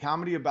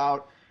comedy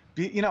about,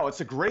 you know,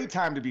 it's a great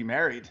time to be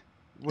married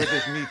with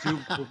this Me Too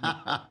movement.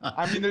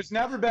 I mean, there's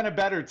never been a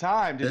better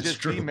time to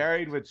just be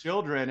married with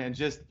children and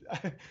just,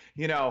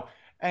 you know,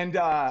 and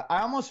I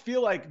almost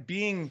feel like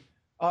being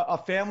a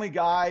family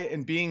guy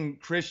and being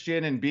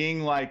Christian and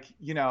being like,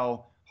 you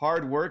know,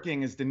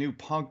 hardworking is the new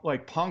punk.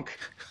 Like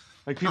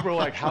people are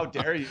like, how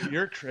dare you?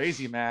 You're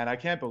crazy, man. I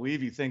can't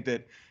believe you think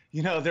that,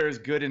 you know, there's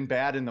good and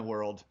bad in the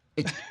world.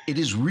 It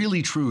is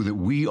really true that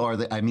we are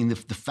the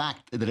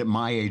fact that at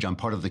my age I'm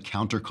part of the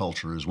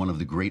counterculture is one of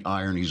the great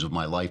ironies of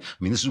my life.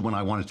 I mean, this is when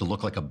I wanted to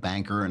look like a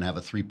banker and have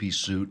a three-piece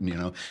suit and, you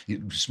know,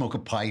 smoke a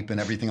pipe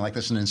and everything like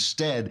this. And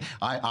instead,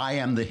 I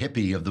am the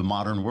hippie of the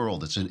modern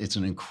world. It's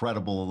an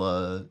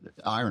incredible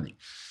irony.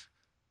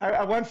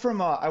 I went from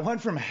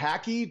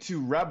hacky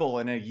to rebel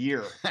in a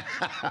year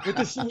with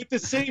the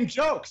same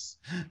jokes,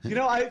 you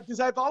know,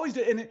 because I've always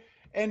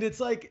and it's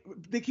like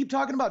they keep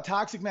talking about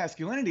toxic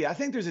masculinity. I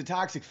think there's a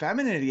toxic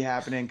femininity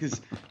happening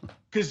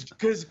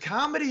because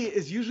comedy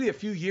is usually a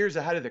few years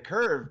ahead of the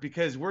curve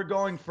because we're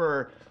going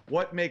for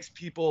what makes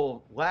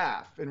people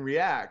laugh and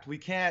react. We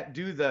can't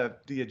do the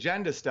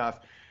agenda stuff.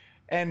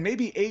 And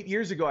maybe 8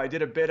 years ago, I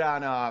did a bit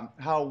on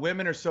how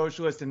women are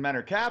socialists and men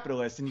are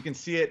capitalists, and you can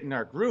see it in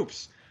our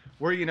groups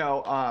where, you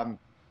know,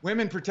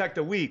 women protect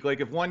the weak. Like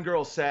if one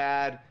girl's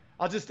sad,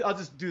 I'll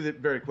just do that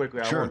very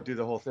quickly. I won't do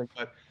the whole thing,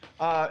 but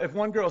if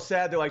one girl's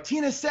sad, they're like,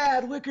 Tina's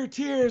sad, lick her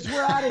tears,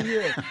 we're out of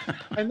here.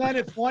 And then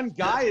if one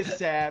guy is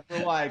sad,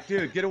 we're like,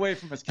 dude, get away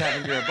from us,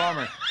 Kevin, you're a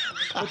bummer.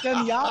 But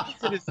then the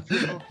opposite is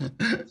true.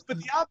 But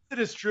the opposite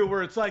is true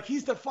where it's like,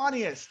 he's the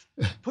funniest.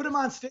 Put him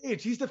on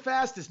stage. He's the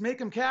fastest. Make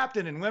him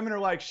captain. And women are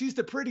like, she's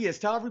the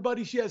prettiest. Tell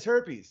everybody she has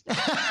herpes.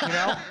 You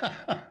know?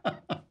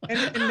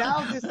 And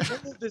now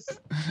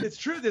it's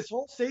true. This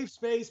whole safe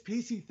space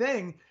PC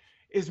thing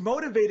is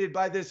motivated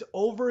by this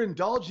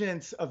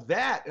overindulgence of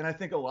that. And I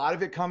think a lot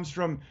of it comes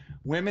from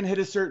women hit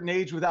a certain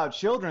age without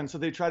children, so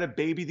they try to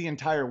baby the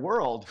entire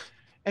world.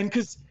 And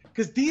because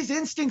these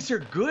instincts are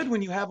good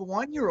when you have a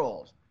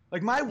 1-year-old.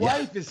 Like my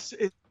wife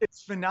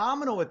it's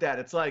phenomenal with that.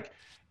 It's like,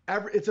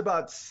 it's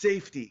about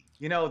safety.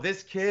 You know,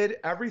 this kid,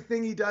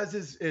 everything he does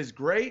is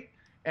great,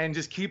 and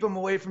just keep him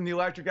away from the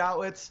electric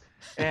outlets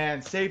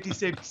and safety,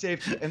 safety,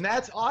 safety. And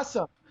that's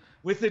awesome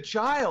with a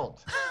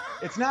child.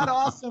 It's not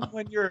awesome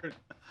when you're,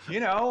 you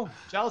know,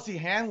 Chelsea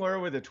Handler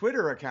with a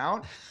Twitter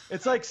account.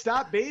 It's like,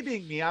 stop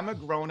babying me. I'm a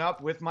grown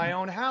up with my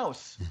own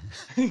house.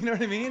 You know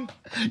what I mean?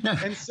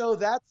 And so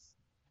that's,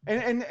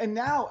 and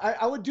now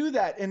I would do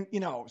that. And,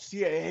 you know,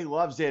 CAA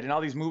loves it and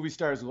all these movie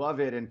stars love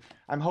it. And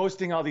I'm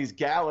hosting all these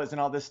galas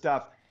and all this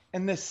stuff.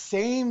 And the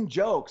same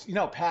jokes, you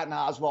know, Patton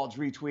Oswalt's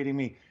retweeting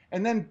me.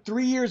 And then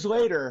 3 years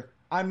later,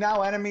 I'm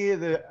now enemy of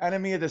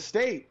the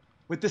state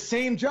with the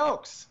same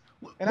jokes.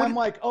 And I'm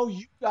like, oh,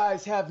 you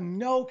guys have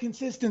no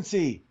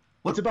consistency.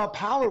 It's about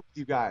power with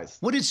you guys.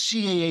 What did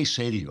CAA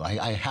say to you?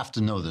 I have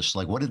to know this.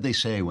 Like, what did they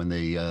say when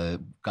they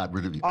got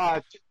rid of you?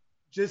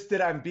 Just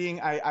that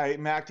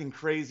I'm acting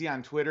crazy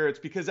on Twitter. It's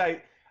because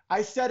I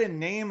said a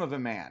name of a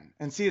man.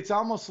 And see, it's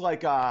almost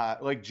like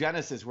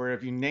Genesis, where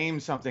if you name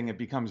something, it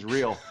becomes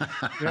real.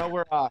 You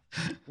know,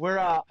 where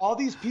all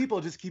these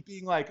people just keep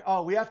being like,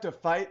 oh, we have to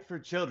fight for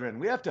children.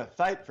 We have to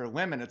fight for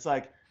women. It's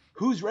like,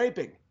 who's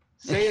raping?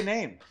 Say a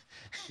name.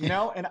 You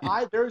know, and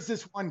there's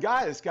this one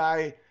guy,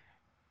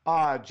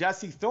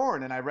 Jesse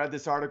Thorne, and I read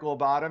this article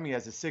about him. He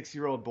has a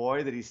 6-year-old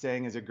boy that he's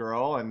saying is a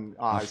girl, and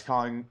he's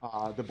calling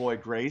the boy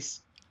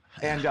Grace.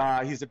 And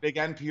he's a big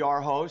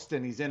NPR host,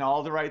 and he's in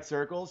all the right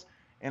circles.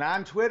 And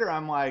on Twitter,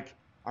 I'm like,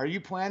 are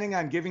you planning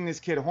on giving this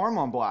kid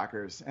hormone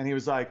blockers? And he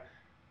was like,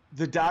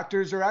 the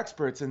doctors are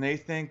experts, and they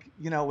think,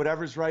 you know,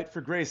 whatever's right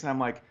for Grace. And I'm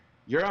like,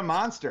 you're a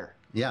monster.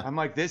 Yeah. I'm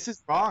like, this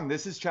is wrong.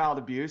 This is child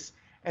abuse.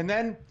 And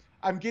then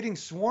I'm getting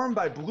swarmed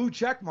by blue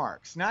check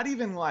marks, not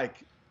even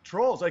like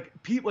trolls, like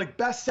people, like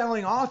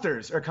best-selling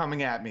authors are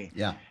coming at me.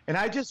 Yeah. And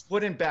I just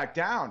wouldn't back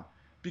down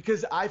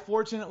because I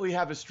fortunately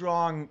have a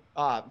strong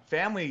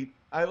family.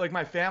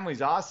 My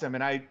family's awesome.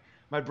 And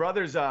my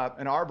brother's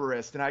an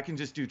arborist, and I can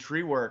just do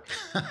tree work.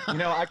 You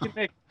know, I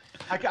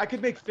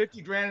could make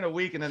 50 grand in a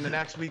week, and then the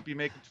next week be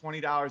making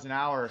 $20 an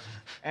hour,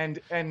 and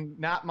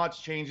not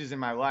much changes in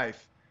my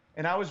life.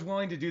 And I was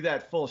willing to do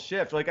that full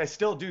shift. Like I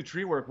still do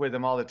tree work with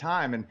them all the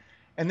time.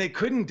 And they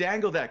couldn't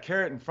dangle that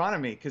carrot in front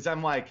of me because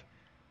I'm like,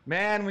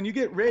 man, when you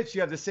get rich,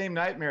 you have the same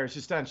nightmares,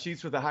 just on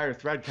sheets with a higher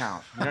thread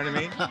count. You know what I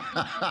mean?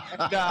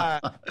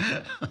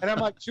 And I'm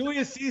like,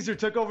 Julius Caesar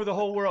took over the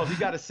whole world. He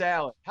got a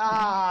salad.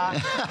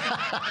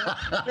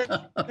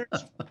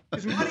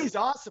 Because money's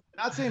awesome.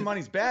 I'm not saying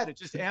money's bad. It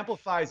just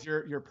amplifies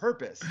your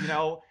purpose. You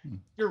know, if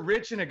you're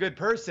rich and a good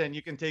person,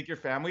 you can take your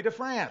family to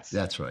France.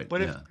 That's right.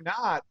 But if you're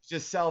not,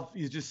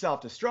 you just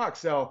self-destruct.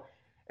 So,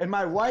 and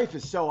my wife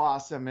is so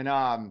awesome.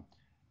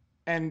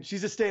 And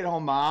she's a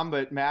stay-at-home mom,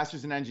 but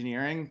master's in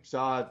engineering,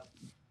 saw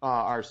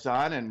our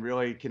son and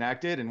really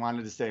connected and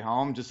wanted to stay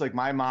home. Just like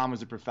my mom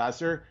was a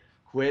professor,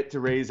 quit to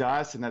raise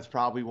us, and that's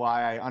probably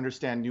why I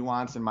understand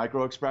nuance and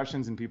micro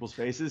expressions in people's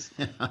faces.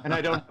 And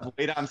I don't have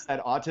late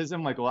onset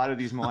autism like a lot of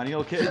these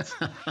millennial kids.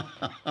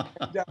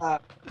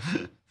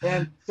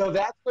 And so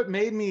that's what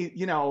made me,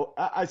 you know,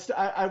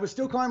 I was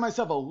still calling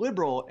myself a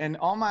liberal, and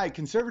all my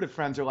conservative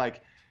friends are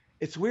like,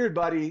 it's weird,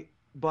 buddy,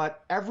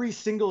 but every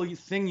single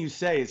thing you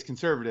say is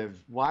conservative.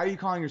 Why are you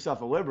calling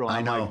yourself a liberal?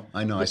 I know.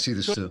 I see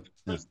this too.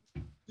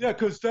 Yeah,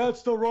 because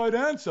that's the right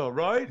answer,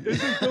 right?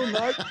 Isn't Bill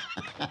Nye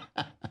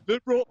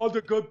liberal are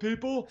the good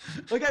people?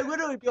 Like, I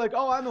literally be like,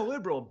 oh, I'm a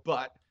liberal,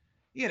 but,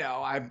 you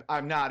know,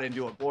 I'm not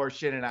into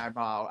abortion, and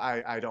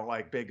I don't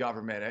like big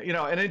government, you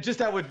know, and it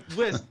just, I would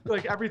list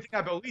like everything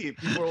I believe.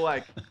 People were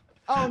like,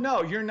 oh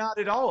no, you're not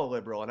at all a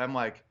liberal. And I'm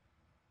like,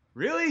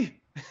 really?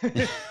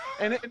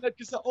 and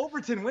just the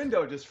Overton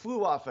window just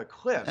flew off a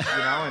cliff,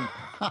 you know.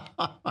 And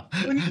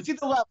when you see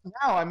the left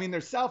now, I mean, they're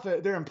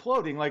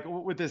imploding, like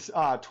with this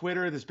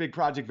Twitter, this big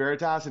Project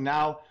Veritas, and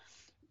now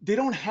they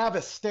don't have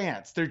a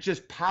stance. They're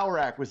just power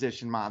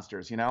acquisition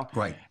monsters, you know.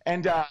 Right.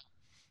 And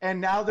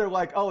now they're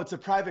like, oh, it's a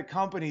private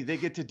company, they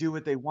get to do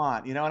what they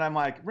want, you know. And I'm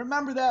like,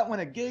 remember that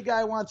when a gay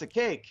guy wants a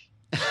cake,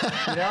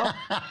 you know.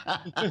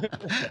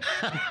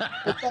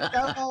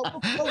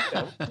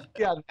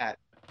 Yeah, that.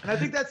 And I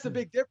think that's the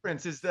big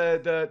difference, is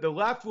the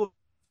left will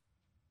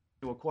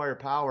acquire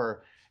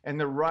power, and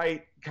the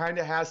right kind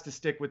of has to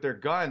stick with their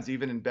guns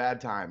even in bad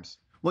times.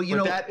 Well, you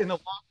know, that in the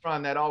long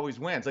run, that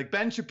always wins. Like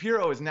Ben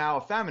Shapiro is now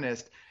a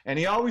feminist, and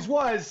he always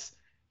was,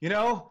 you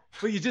know,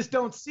 but you just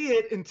don't see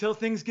it until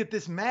things get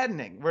this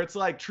maddening, where it's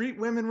like, treat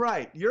women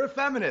right. You're a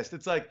feminist.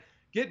 It's like,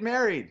 get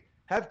married,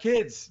 have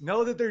kids,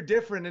 know that they're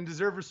different and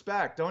deserve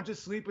respect. Don't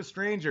just sleep with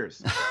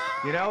strangers.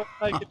 You know,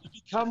 like if you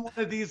become one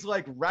of these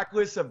like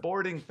reckless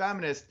aborting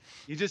feminists,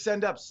 you just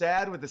end up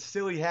sad with a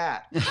silly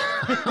hat.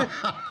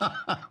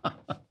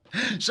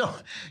 So,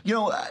 you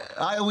know,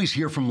 I always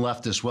hear from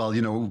leftists, well,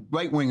 you know,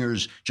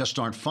 right-wingers just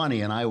aren't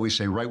funny. And I always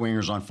say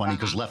right-wingers aren't funny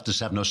because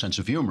leftists have no sense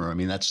of humor. I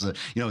mean, that's the,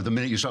 you know, the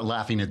minute you start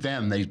laughing at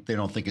them, they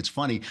don't think it's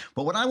funny.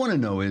 But what I want to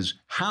know is,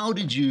 how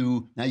did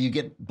you, now you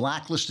get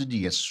blacklisted,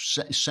 you get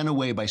sent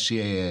away by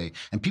CAA,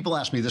 and people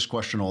ask me this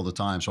question all the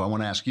time. So I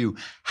want to ask you,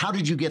 how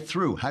did you get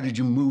through? How did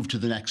you move to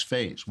the next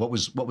phase? What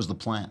was the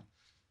plan?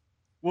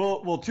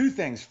 Well, two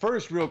things.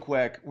 First, real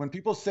quick, when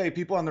people say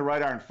people on the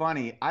right aren't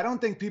funny, I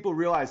don't think people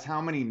realize how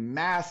many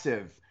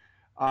massive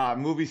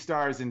movie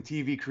stars and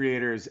TV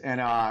creators and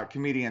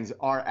comedians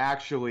are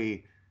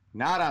actually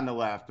not on the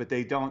left, but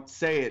they don't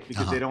say it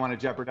because they don't want to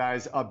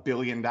jeopardize $1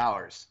 billion.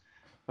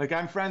 Like,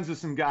 I'm friends with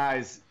some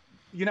guys,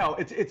 you know,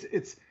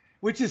 it's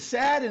which is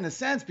sad in a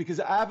sense, because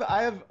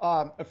I have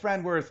a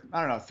friend worth, I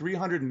don't know,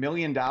 $300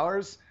 million,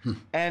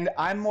 and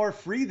I'm more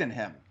free than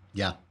him.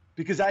 Yeah.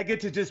 Because I get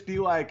to just be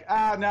like,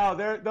 no,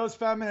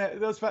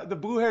 the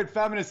blue-haired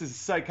feminist is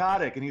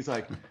psychotic. And he's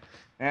like,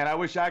 man, I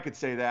wish I could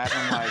say that.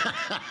 And I'm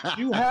like,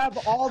 you have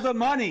all the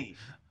money.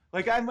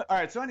 Like, all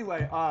right. So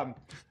anyway,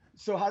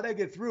 so how did I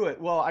get through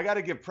it? Well, I got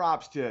to give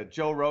props to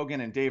Joe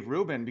Rogan and Dave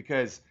Rubin,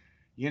 because,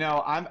 you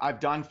know, I've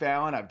done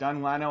Fallon, I've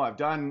done Leno, I've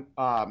done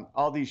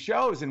all these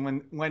shows.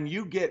 And when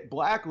you get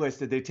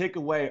blacklisted, they take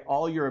away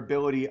all your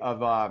ability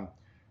of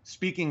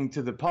speaking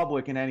to the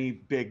public in any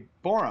big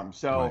forum.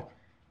 So. Right.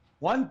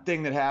 One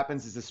thing that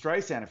happens is the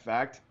Streisand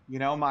effect. You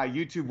know, my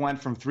YouTube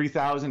went from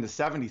 3,000 to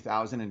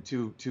 70,000 in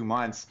two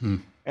months,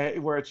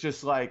 where it's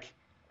just like,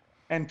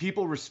 and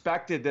people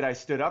respected that I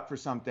stood up for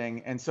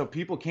something. And so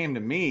people came to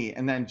me,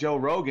 and then Joe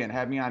Rogan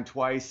had me on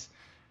twice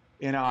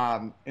in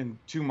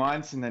 2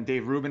 months. And then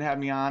Dave Rubin had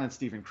me on, and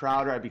Steven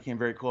Crowder I became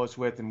very close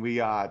with, and we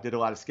did a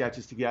lot of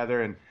sketches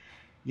together. And,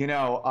 you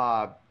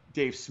know,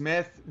 Dave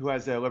Smith, who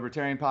has a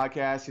libertarian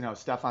podcast, you know,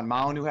 Stefan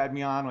Malin, who had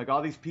me on, like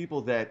all these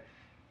people that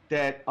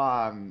they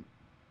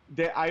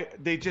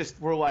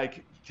just were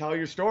like, tell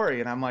your story.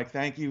 And I'm like,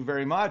 thank you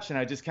very much. And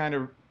I just kind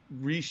of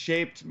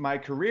reshaped my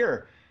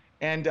career.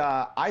 And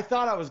I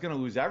thought I was going to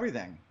lose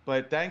everything.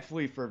 But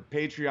thankfully for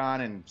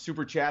Patreon and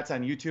super chats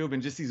on YouTube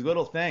and just these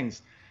little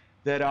things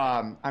that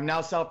I'm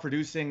now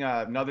self-producing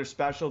another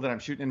special that I'm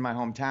shooting in my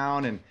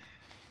hometown. And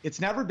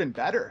it's never been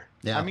better.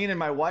 Yeah. I mean, and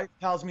my wife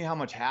tells me how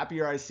much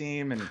happier I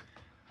seem. And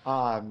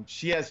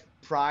she has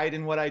pride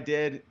in what I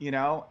did, you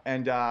know,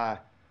 and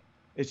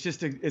it's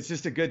just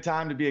a good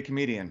time to be a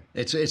comedian.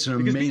 It's an amazing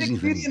because being a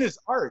comedian thing. is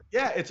art.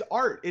 Yeah, it's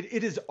art.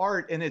 It is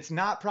art, and it's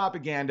not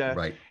propaganda.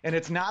 Right. And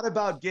it's not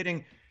about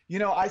getting. You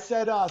know, I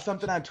said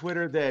something on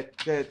Twitter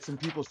that some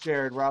people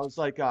shared where I was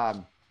like,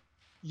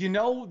 you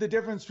know, the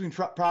difference between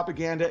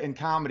propaganda and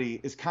comedy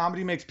is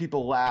comedy makes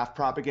people laugh,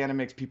 propaganda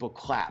makes people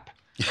clap.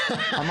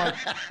 I'm like,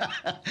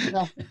 you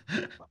know,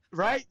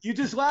 right? You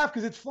just laugh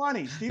because it's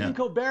funny. Stephen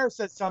Colbert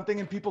says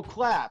something and people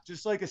clap,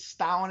 just like a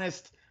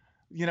Stalinist,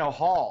 you know,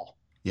 hall.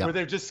 Yep. Where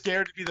they're just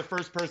scared to be the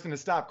first person to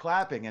stop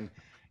clapping.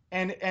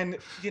 And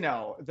you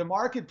know, the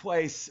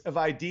marketplace of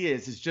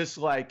ideas is just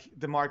like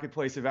the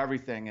marketplace of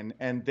everything,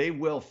 and they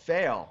will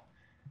fail.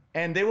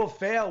 And they will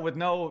fail with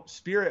no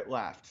spirit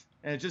left.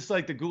 And it's just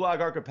like the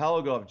Gulag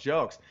Archipelago of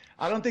jokes.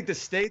 I don't think the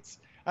stakes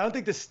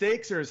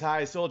are as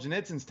high as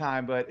Solzhenitsyn's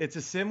time, but it's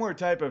a similar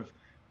type of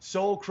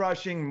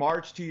soul-crushing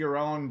march to your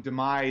own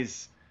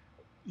demise,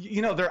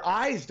 you know, their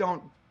eyes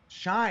don't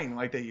shine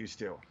like they used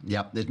to.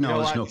 Yep. There's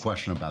no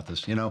question about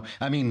this. You know,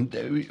 I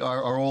mean,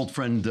 our old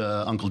friend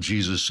Uncle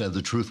Jesus said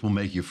the truth will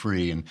make you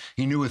free, and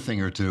he knew a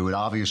thing or two. And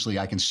obviously,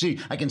 I can see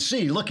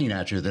looking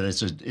at you that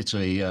it's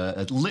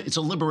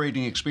a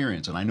liberating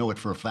experience, and I know it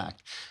for a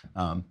fact.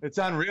 It's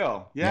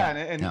unreal. Yeah.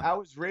 And I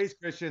was raised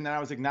Christian, and I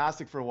was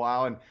agnostic for a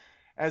while, and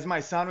as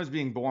my son was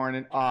being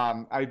born,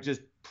 I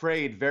just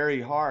prayed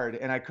very hard,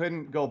 and I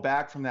couldn't go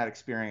back from that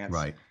experience.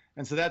 Right.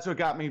 And so that's what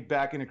got me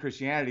back into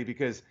Christianity,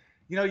 because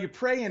you know, you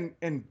pray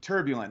in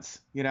turbulence,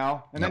 you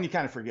know, and then you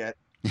kind of forget.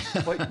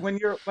 But when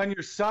your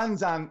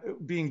son's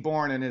being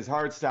born and his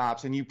heart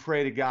stops and you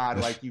pray to God,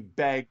 like you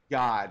beg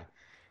God,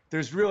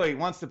 there's really,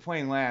 once the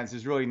plane lands,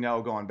 there's really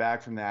no going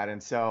back from that.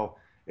 And so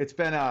that's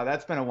been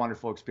a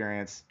wonderful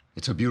experience.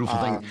 It's a beautiful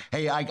thing.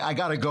 Hey, I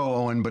got to go,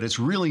 Owen, but it's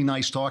really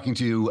nice talking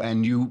to you.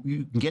 And you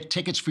can get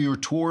tickets for your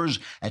tours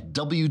at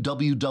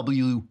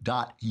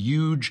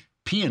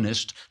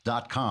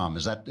www.hugepianist.com.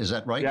 Is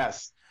that right?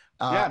 Yes.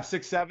 Yeah, I'm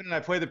 6'7" and I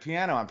play the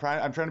piano. I'm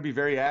trying to be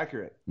very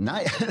accurate.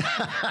 Nice.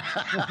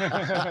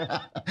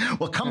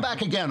 Well, come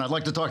back again. I'd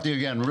like to talk to you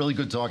again. Really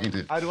good talking to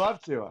you. I'd love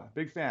to.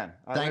 Big fan.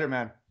 Later,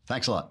 man.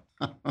 Thanks a lot.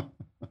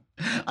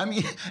 I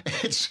mean,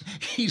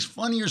 he's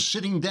funnier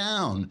sitting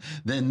down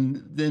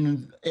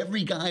than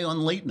every guy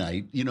on late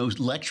night, you know,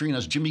 lecturing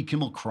us, Jimmy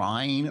Kimmel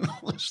crying and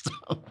all this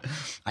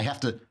stuff. I have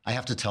to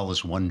tell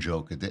this one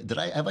joke.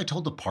 Have I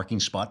told the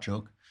parking spot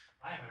joke?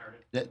 I haven't heard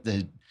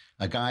it.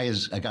 A guy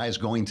is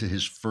going to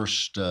his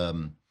first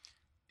job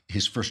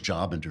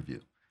interview,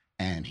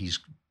 and he's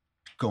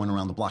going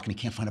around the block and he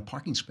can't find a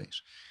parking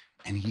space,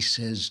 and he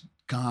says,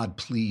 God,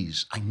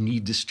 please, I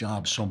need this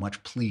job so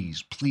much.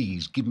 Please,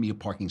 please give me a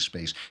parking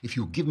space. If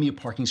you'll give me a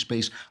parking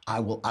space, I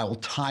will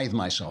tithe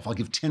myself. I'll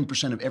give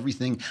 10% of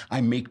everything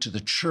I make to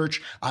the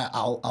church.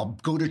 I'll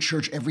go to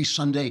church every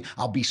Sunday.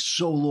 I'll be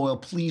so loyal.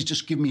 Please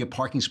just give me a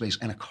parking space.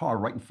 And a car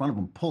right in front of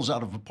him pulls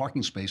out of a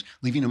parking space,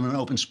 leaving him in an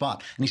open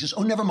spot. And he says,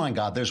 oh, never mind,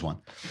 God, there's one.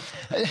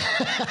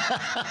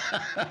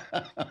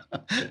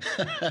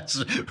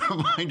 That's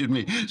reminded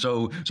me.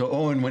 So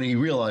Owen, when he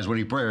realized when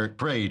he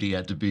prayed, he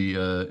had to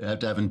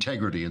have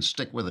integrity and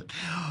stick with it.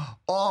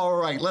 All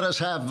right, let us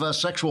have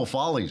sexual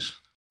follies.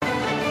 So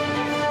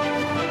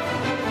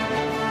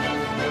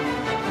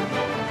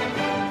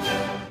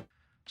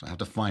I have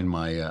to find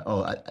my.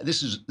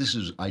 This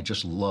is. I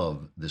just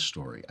love this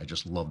story. I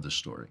just love this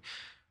story.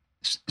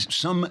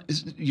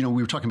 We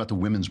were talking about the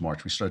Women's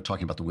March. We started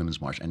talking about the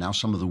Women's March, and now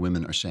some of the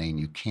women are saying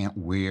you can't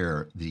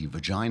wear the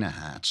vagina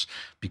hats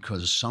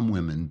because some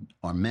women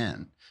are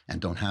men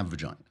and don't have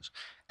vaginas.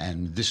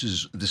 And this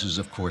is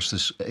of course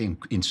this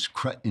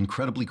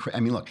incredibly. I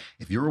mean, look,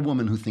 if you're a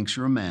woman who thinks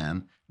you're a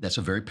man, that's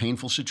a very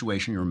painful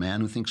situation. You're a man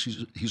who thinks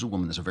he's a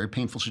woman. That's a very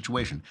painful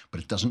situation. But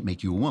it doesn't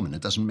make you a woman.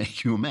 It doesn't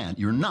make you a man.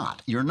 You're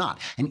not. You're not.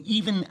 And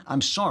even,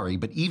 I'm sorry,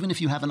 but even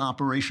if you have an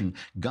operation,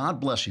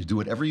 God bless you. Do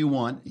whatever you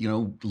want. You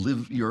know,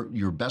 live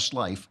your best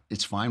life.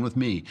 It's fine with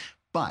me.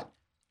 But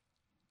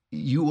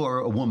you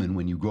are a woman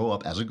when you grow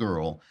up as a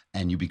girl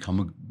and you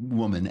become a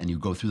woman and you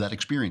go through that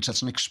experience.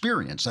 That's an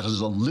experience. That is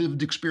a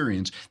lived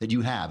experience that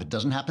you have. It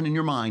doesn't happen in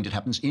your mind. It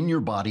happens in your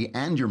body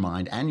and your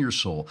mind and your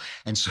soul.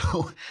 And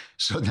so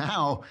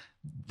now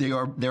there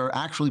are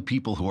actually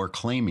people who are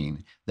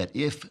claiming that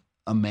if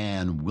a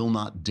man will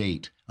not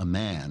date a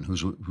man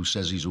who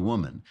says he's a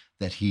woman,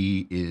 that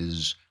he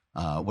is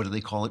what do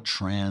they call it?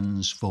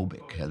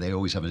 Transphobic. They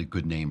always have a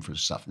good name for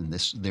stuff. And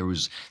there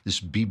was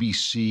this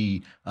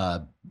BBC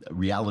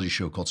reality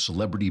show called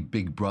Celebrity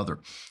Big Brother,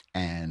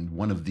 and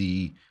one of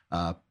the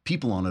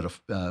people on it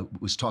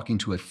was talking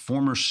to a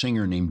former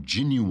singer named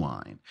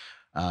Genuine.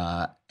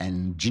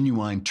 And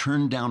Genuine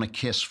turned down a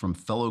kiss from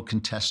fellow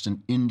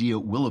contestant India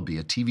Willoughby,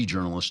 a TV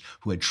journalist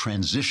who had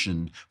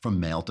transitioned from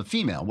male to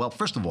female. Well,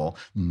 first of all,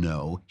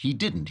 no, he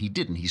didn't.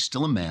 He's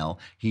still a male.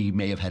 He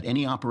may have had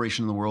any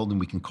operation in the world, and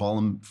we can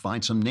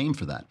find some name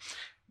for that.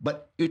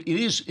 But it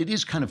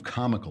is kind of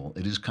comical.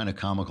 It is kind of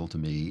comical to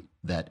me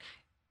that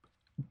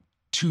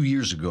 5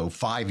 years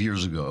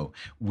ago,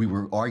 we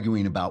were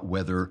arguing about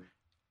whether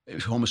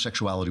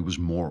homosexuality was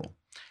moral.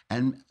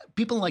 And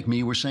people like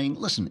me were saying,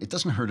 listen, it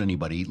doesn't hurt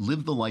anybody.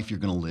 Live the life you're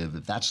going to live.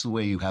 If that's the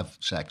way you have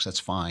sex, that's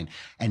fine.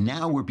 And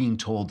now we're being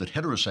told that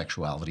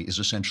heterosexuality is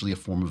essentially a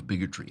form of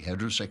bigotry.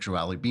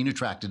 Heterosexuality, being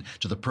attracted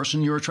to the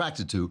person you're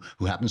attracted to,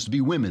 who happens to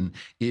be women,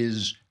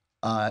 is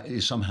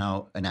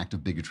somehow an act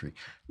of bigotry.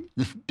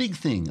 The big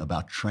thing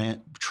about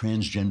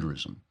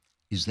transgenderism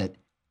is that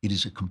it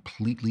is a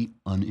completely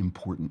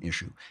unimportant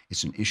issue.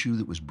 It's an issue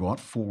that was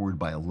brought forward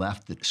by a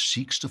left that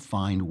seeks to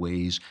find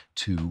ways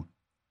to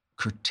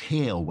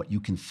curtail what you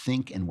can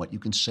think and what you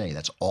can say.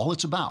 That's all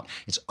it's about.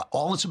 It's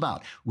all it's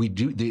about.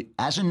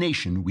 As a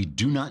nation, we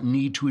do not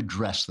need to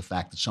address the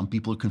fact that some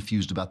people are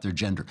confused about their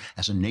gender.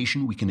 As a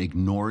nation, we can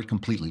ignore it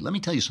completely. Let me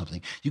tell you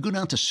something. You go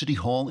down to City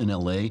Hall in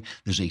LA,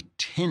 there's a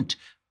tent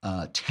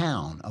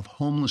town of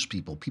homeless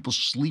people, people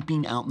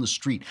sleeping out in the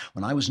street.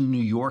 When I was in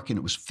New York and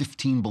it was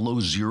 15 below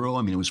zero,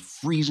 I mean, it was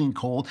freezing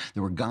cold.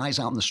 There were guys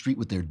out in the street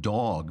with their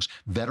dogs,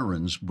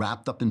 veterans,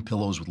 wrapped up in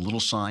pillows with little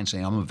signs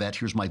saying, I'm a vet,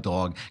 here's my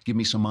dog, give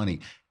me some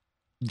money.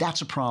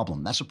 That's a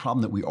problem. That's a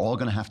problem that we're all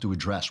going to have to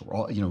address. We're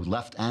all,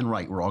 left and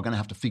right, we're all going to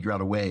have to figure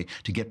out a way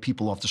to get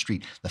people off the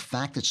street. The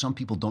fact that some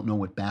people don't know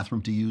what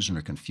bathroom to use and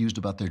are confused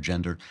about their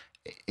gender,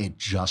 it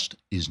just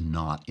is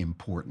not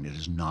important. It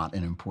is not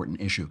an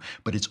important issue.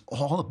 But it's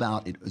all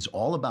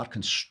about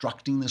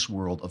constructing this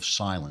world of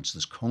silence,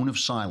 this cone of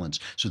silence,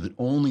 so that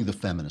only the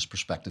feminist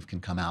perspective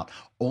can come out.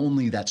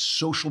 Only that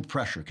social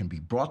pressure can be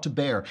brought to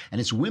bear. And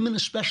it's women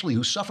especially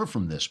who suffer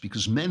from this,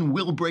 because men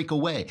will break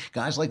away.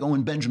 Guys like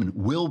Owen Benjamin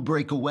will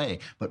break away.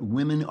 But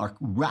women are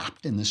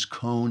wrapped in this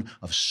cone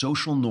of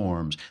social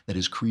norms that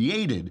is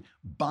created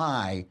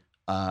by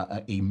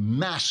a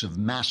massive,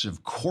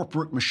 massive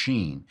corporate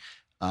machine.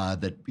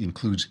 That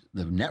includes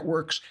the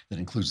networks, that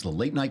includes the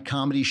late night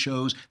comedy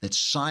shows, that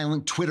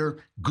silence Twitter,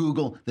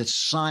 Google, that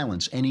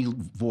silence any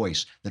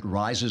voice that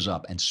rises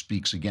up and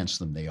speaks against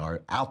them. They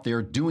are out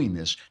there doing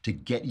this to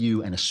get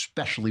you, and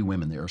especially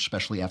women. They are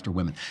especially after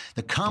women.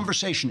 The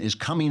conversation is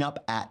coming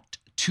up at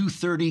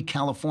 2:30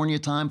 California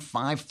time,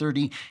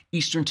 5:30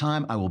 Eastern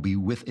time. I will be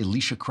with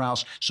Alicia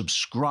Krause.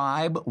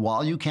 Subscribe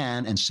while you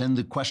can and send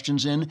the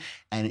questions in.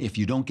 And if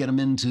you don't get them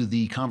into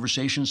the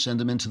conversation, send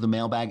them into the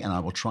mailbag, and I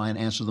will try and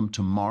answer them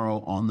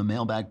tomorrow on the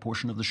mailbag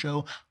portion of the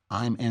show.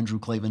 I'm Andrew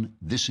Klavan.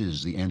 This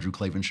is The Andrew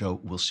Klavan Show.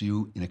 We'll see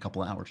you in a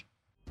couple of hours.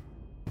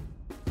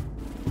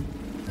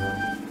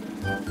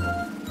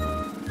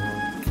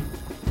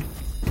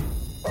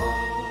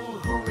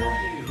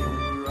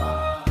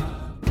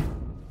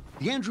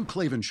 The Andrew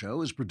Klavan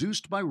Show is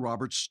produced by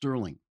Robert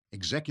Sterling.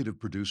 Executive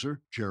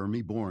producer,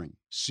 Jeremy Boring.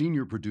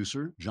 Senior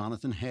producer,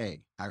 Jonathan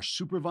Hay. Our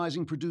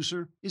supervising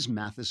producer is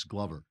Mathis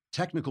Glover.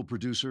 Technical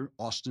producer,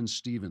 Austin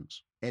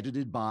Stevens.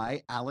 Edited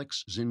by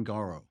Alex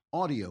Zingaro.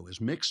 Audio is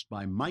mixed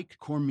by Mike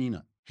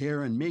Cormina.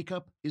 Hair and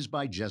makeup is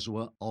by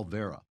Jesua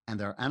Alvera.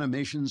 And our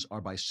animations are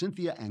by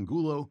Cynthia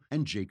Angulo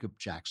and Jacob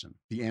Jackson.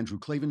 The Andrew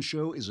Klavan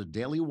Show is a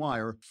Daily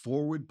Wire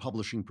Forward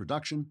Publishing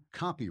production.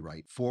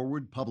 Copyright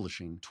Forward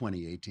Publishing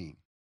 2018.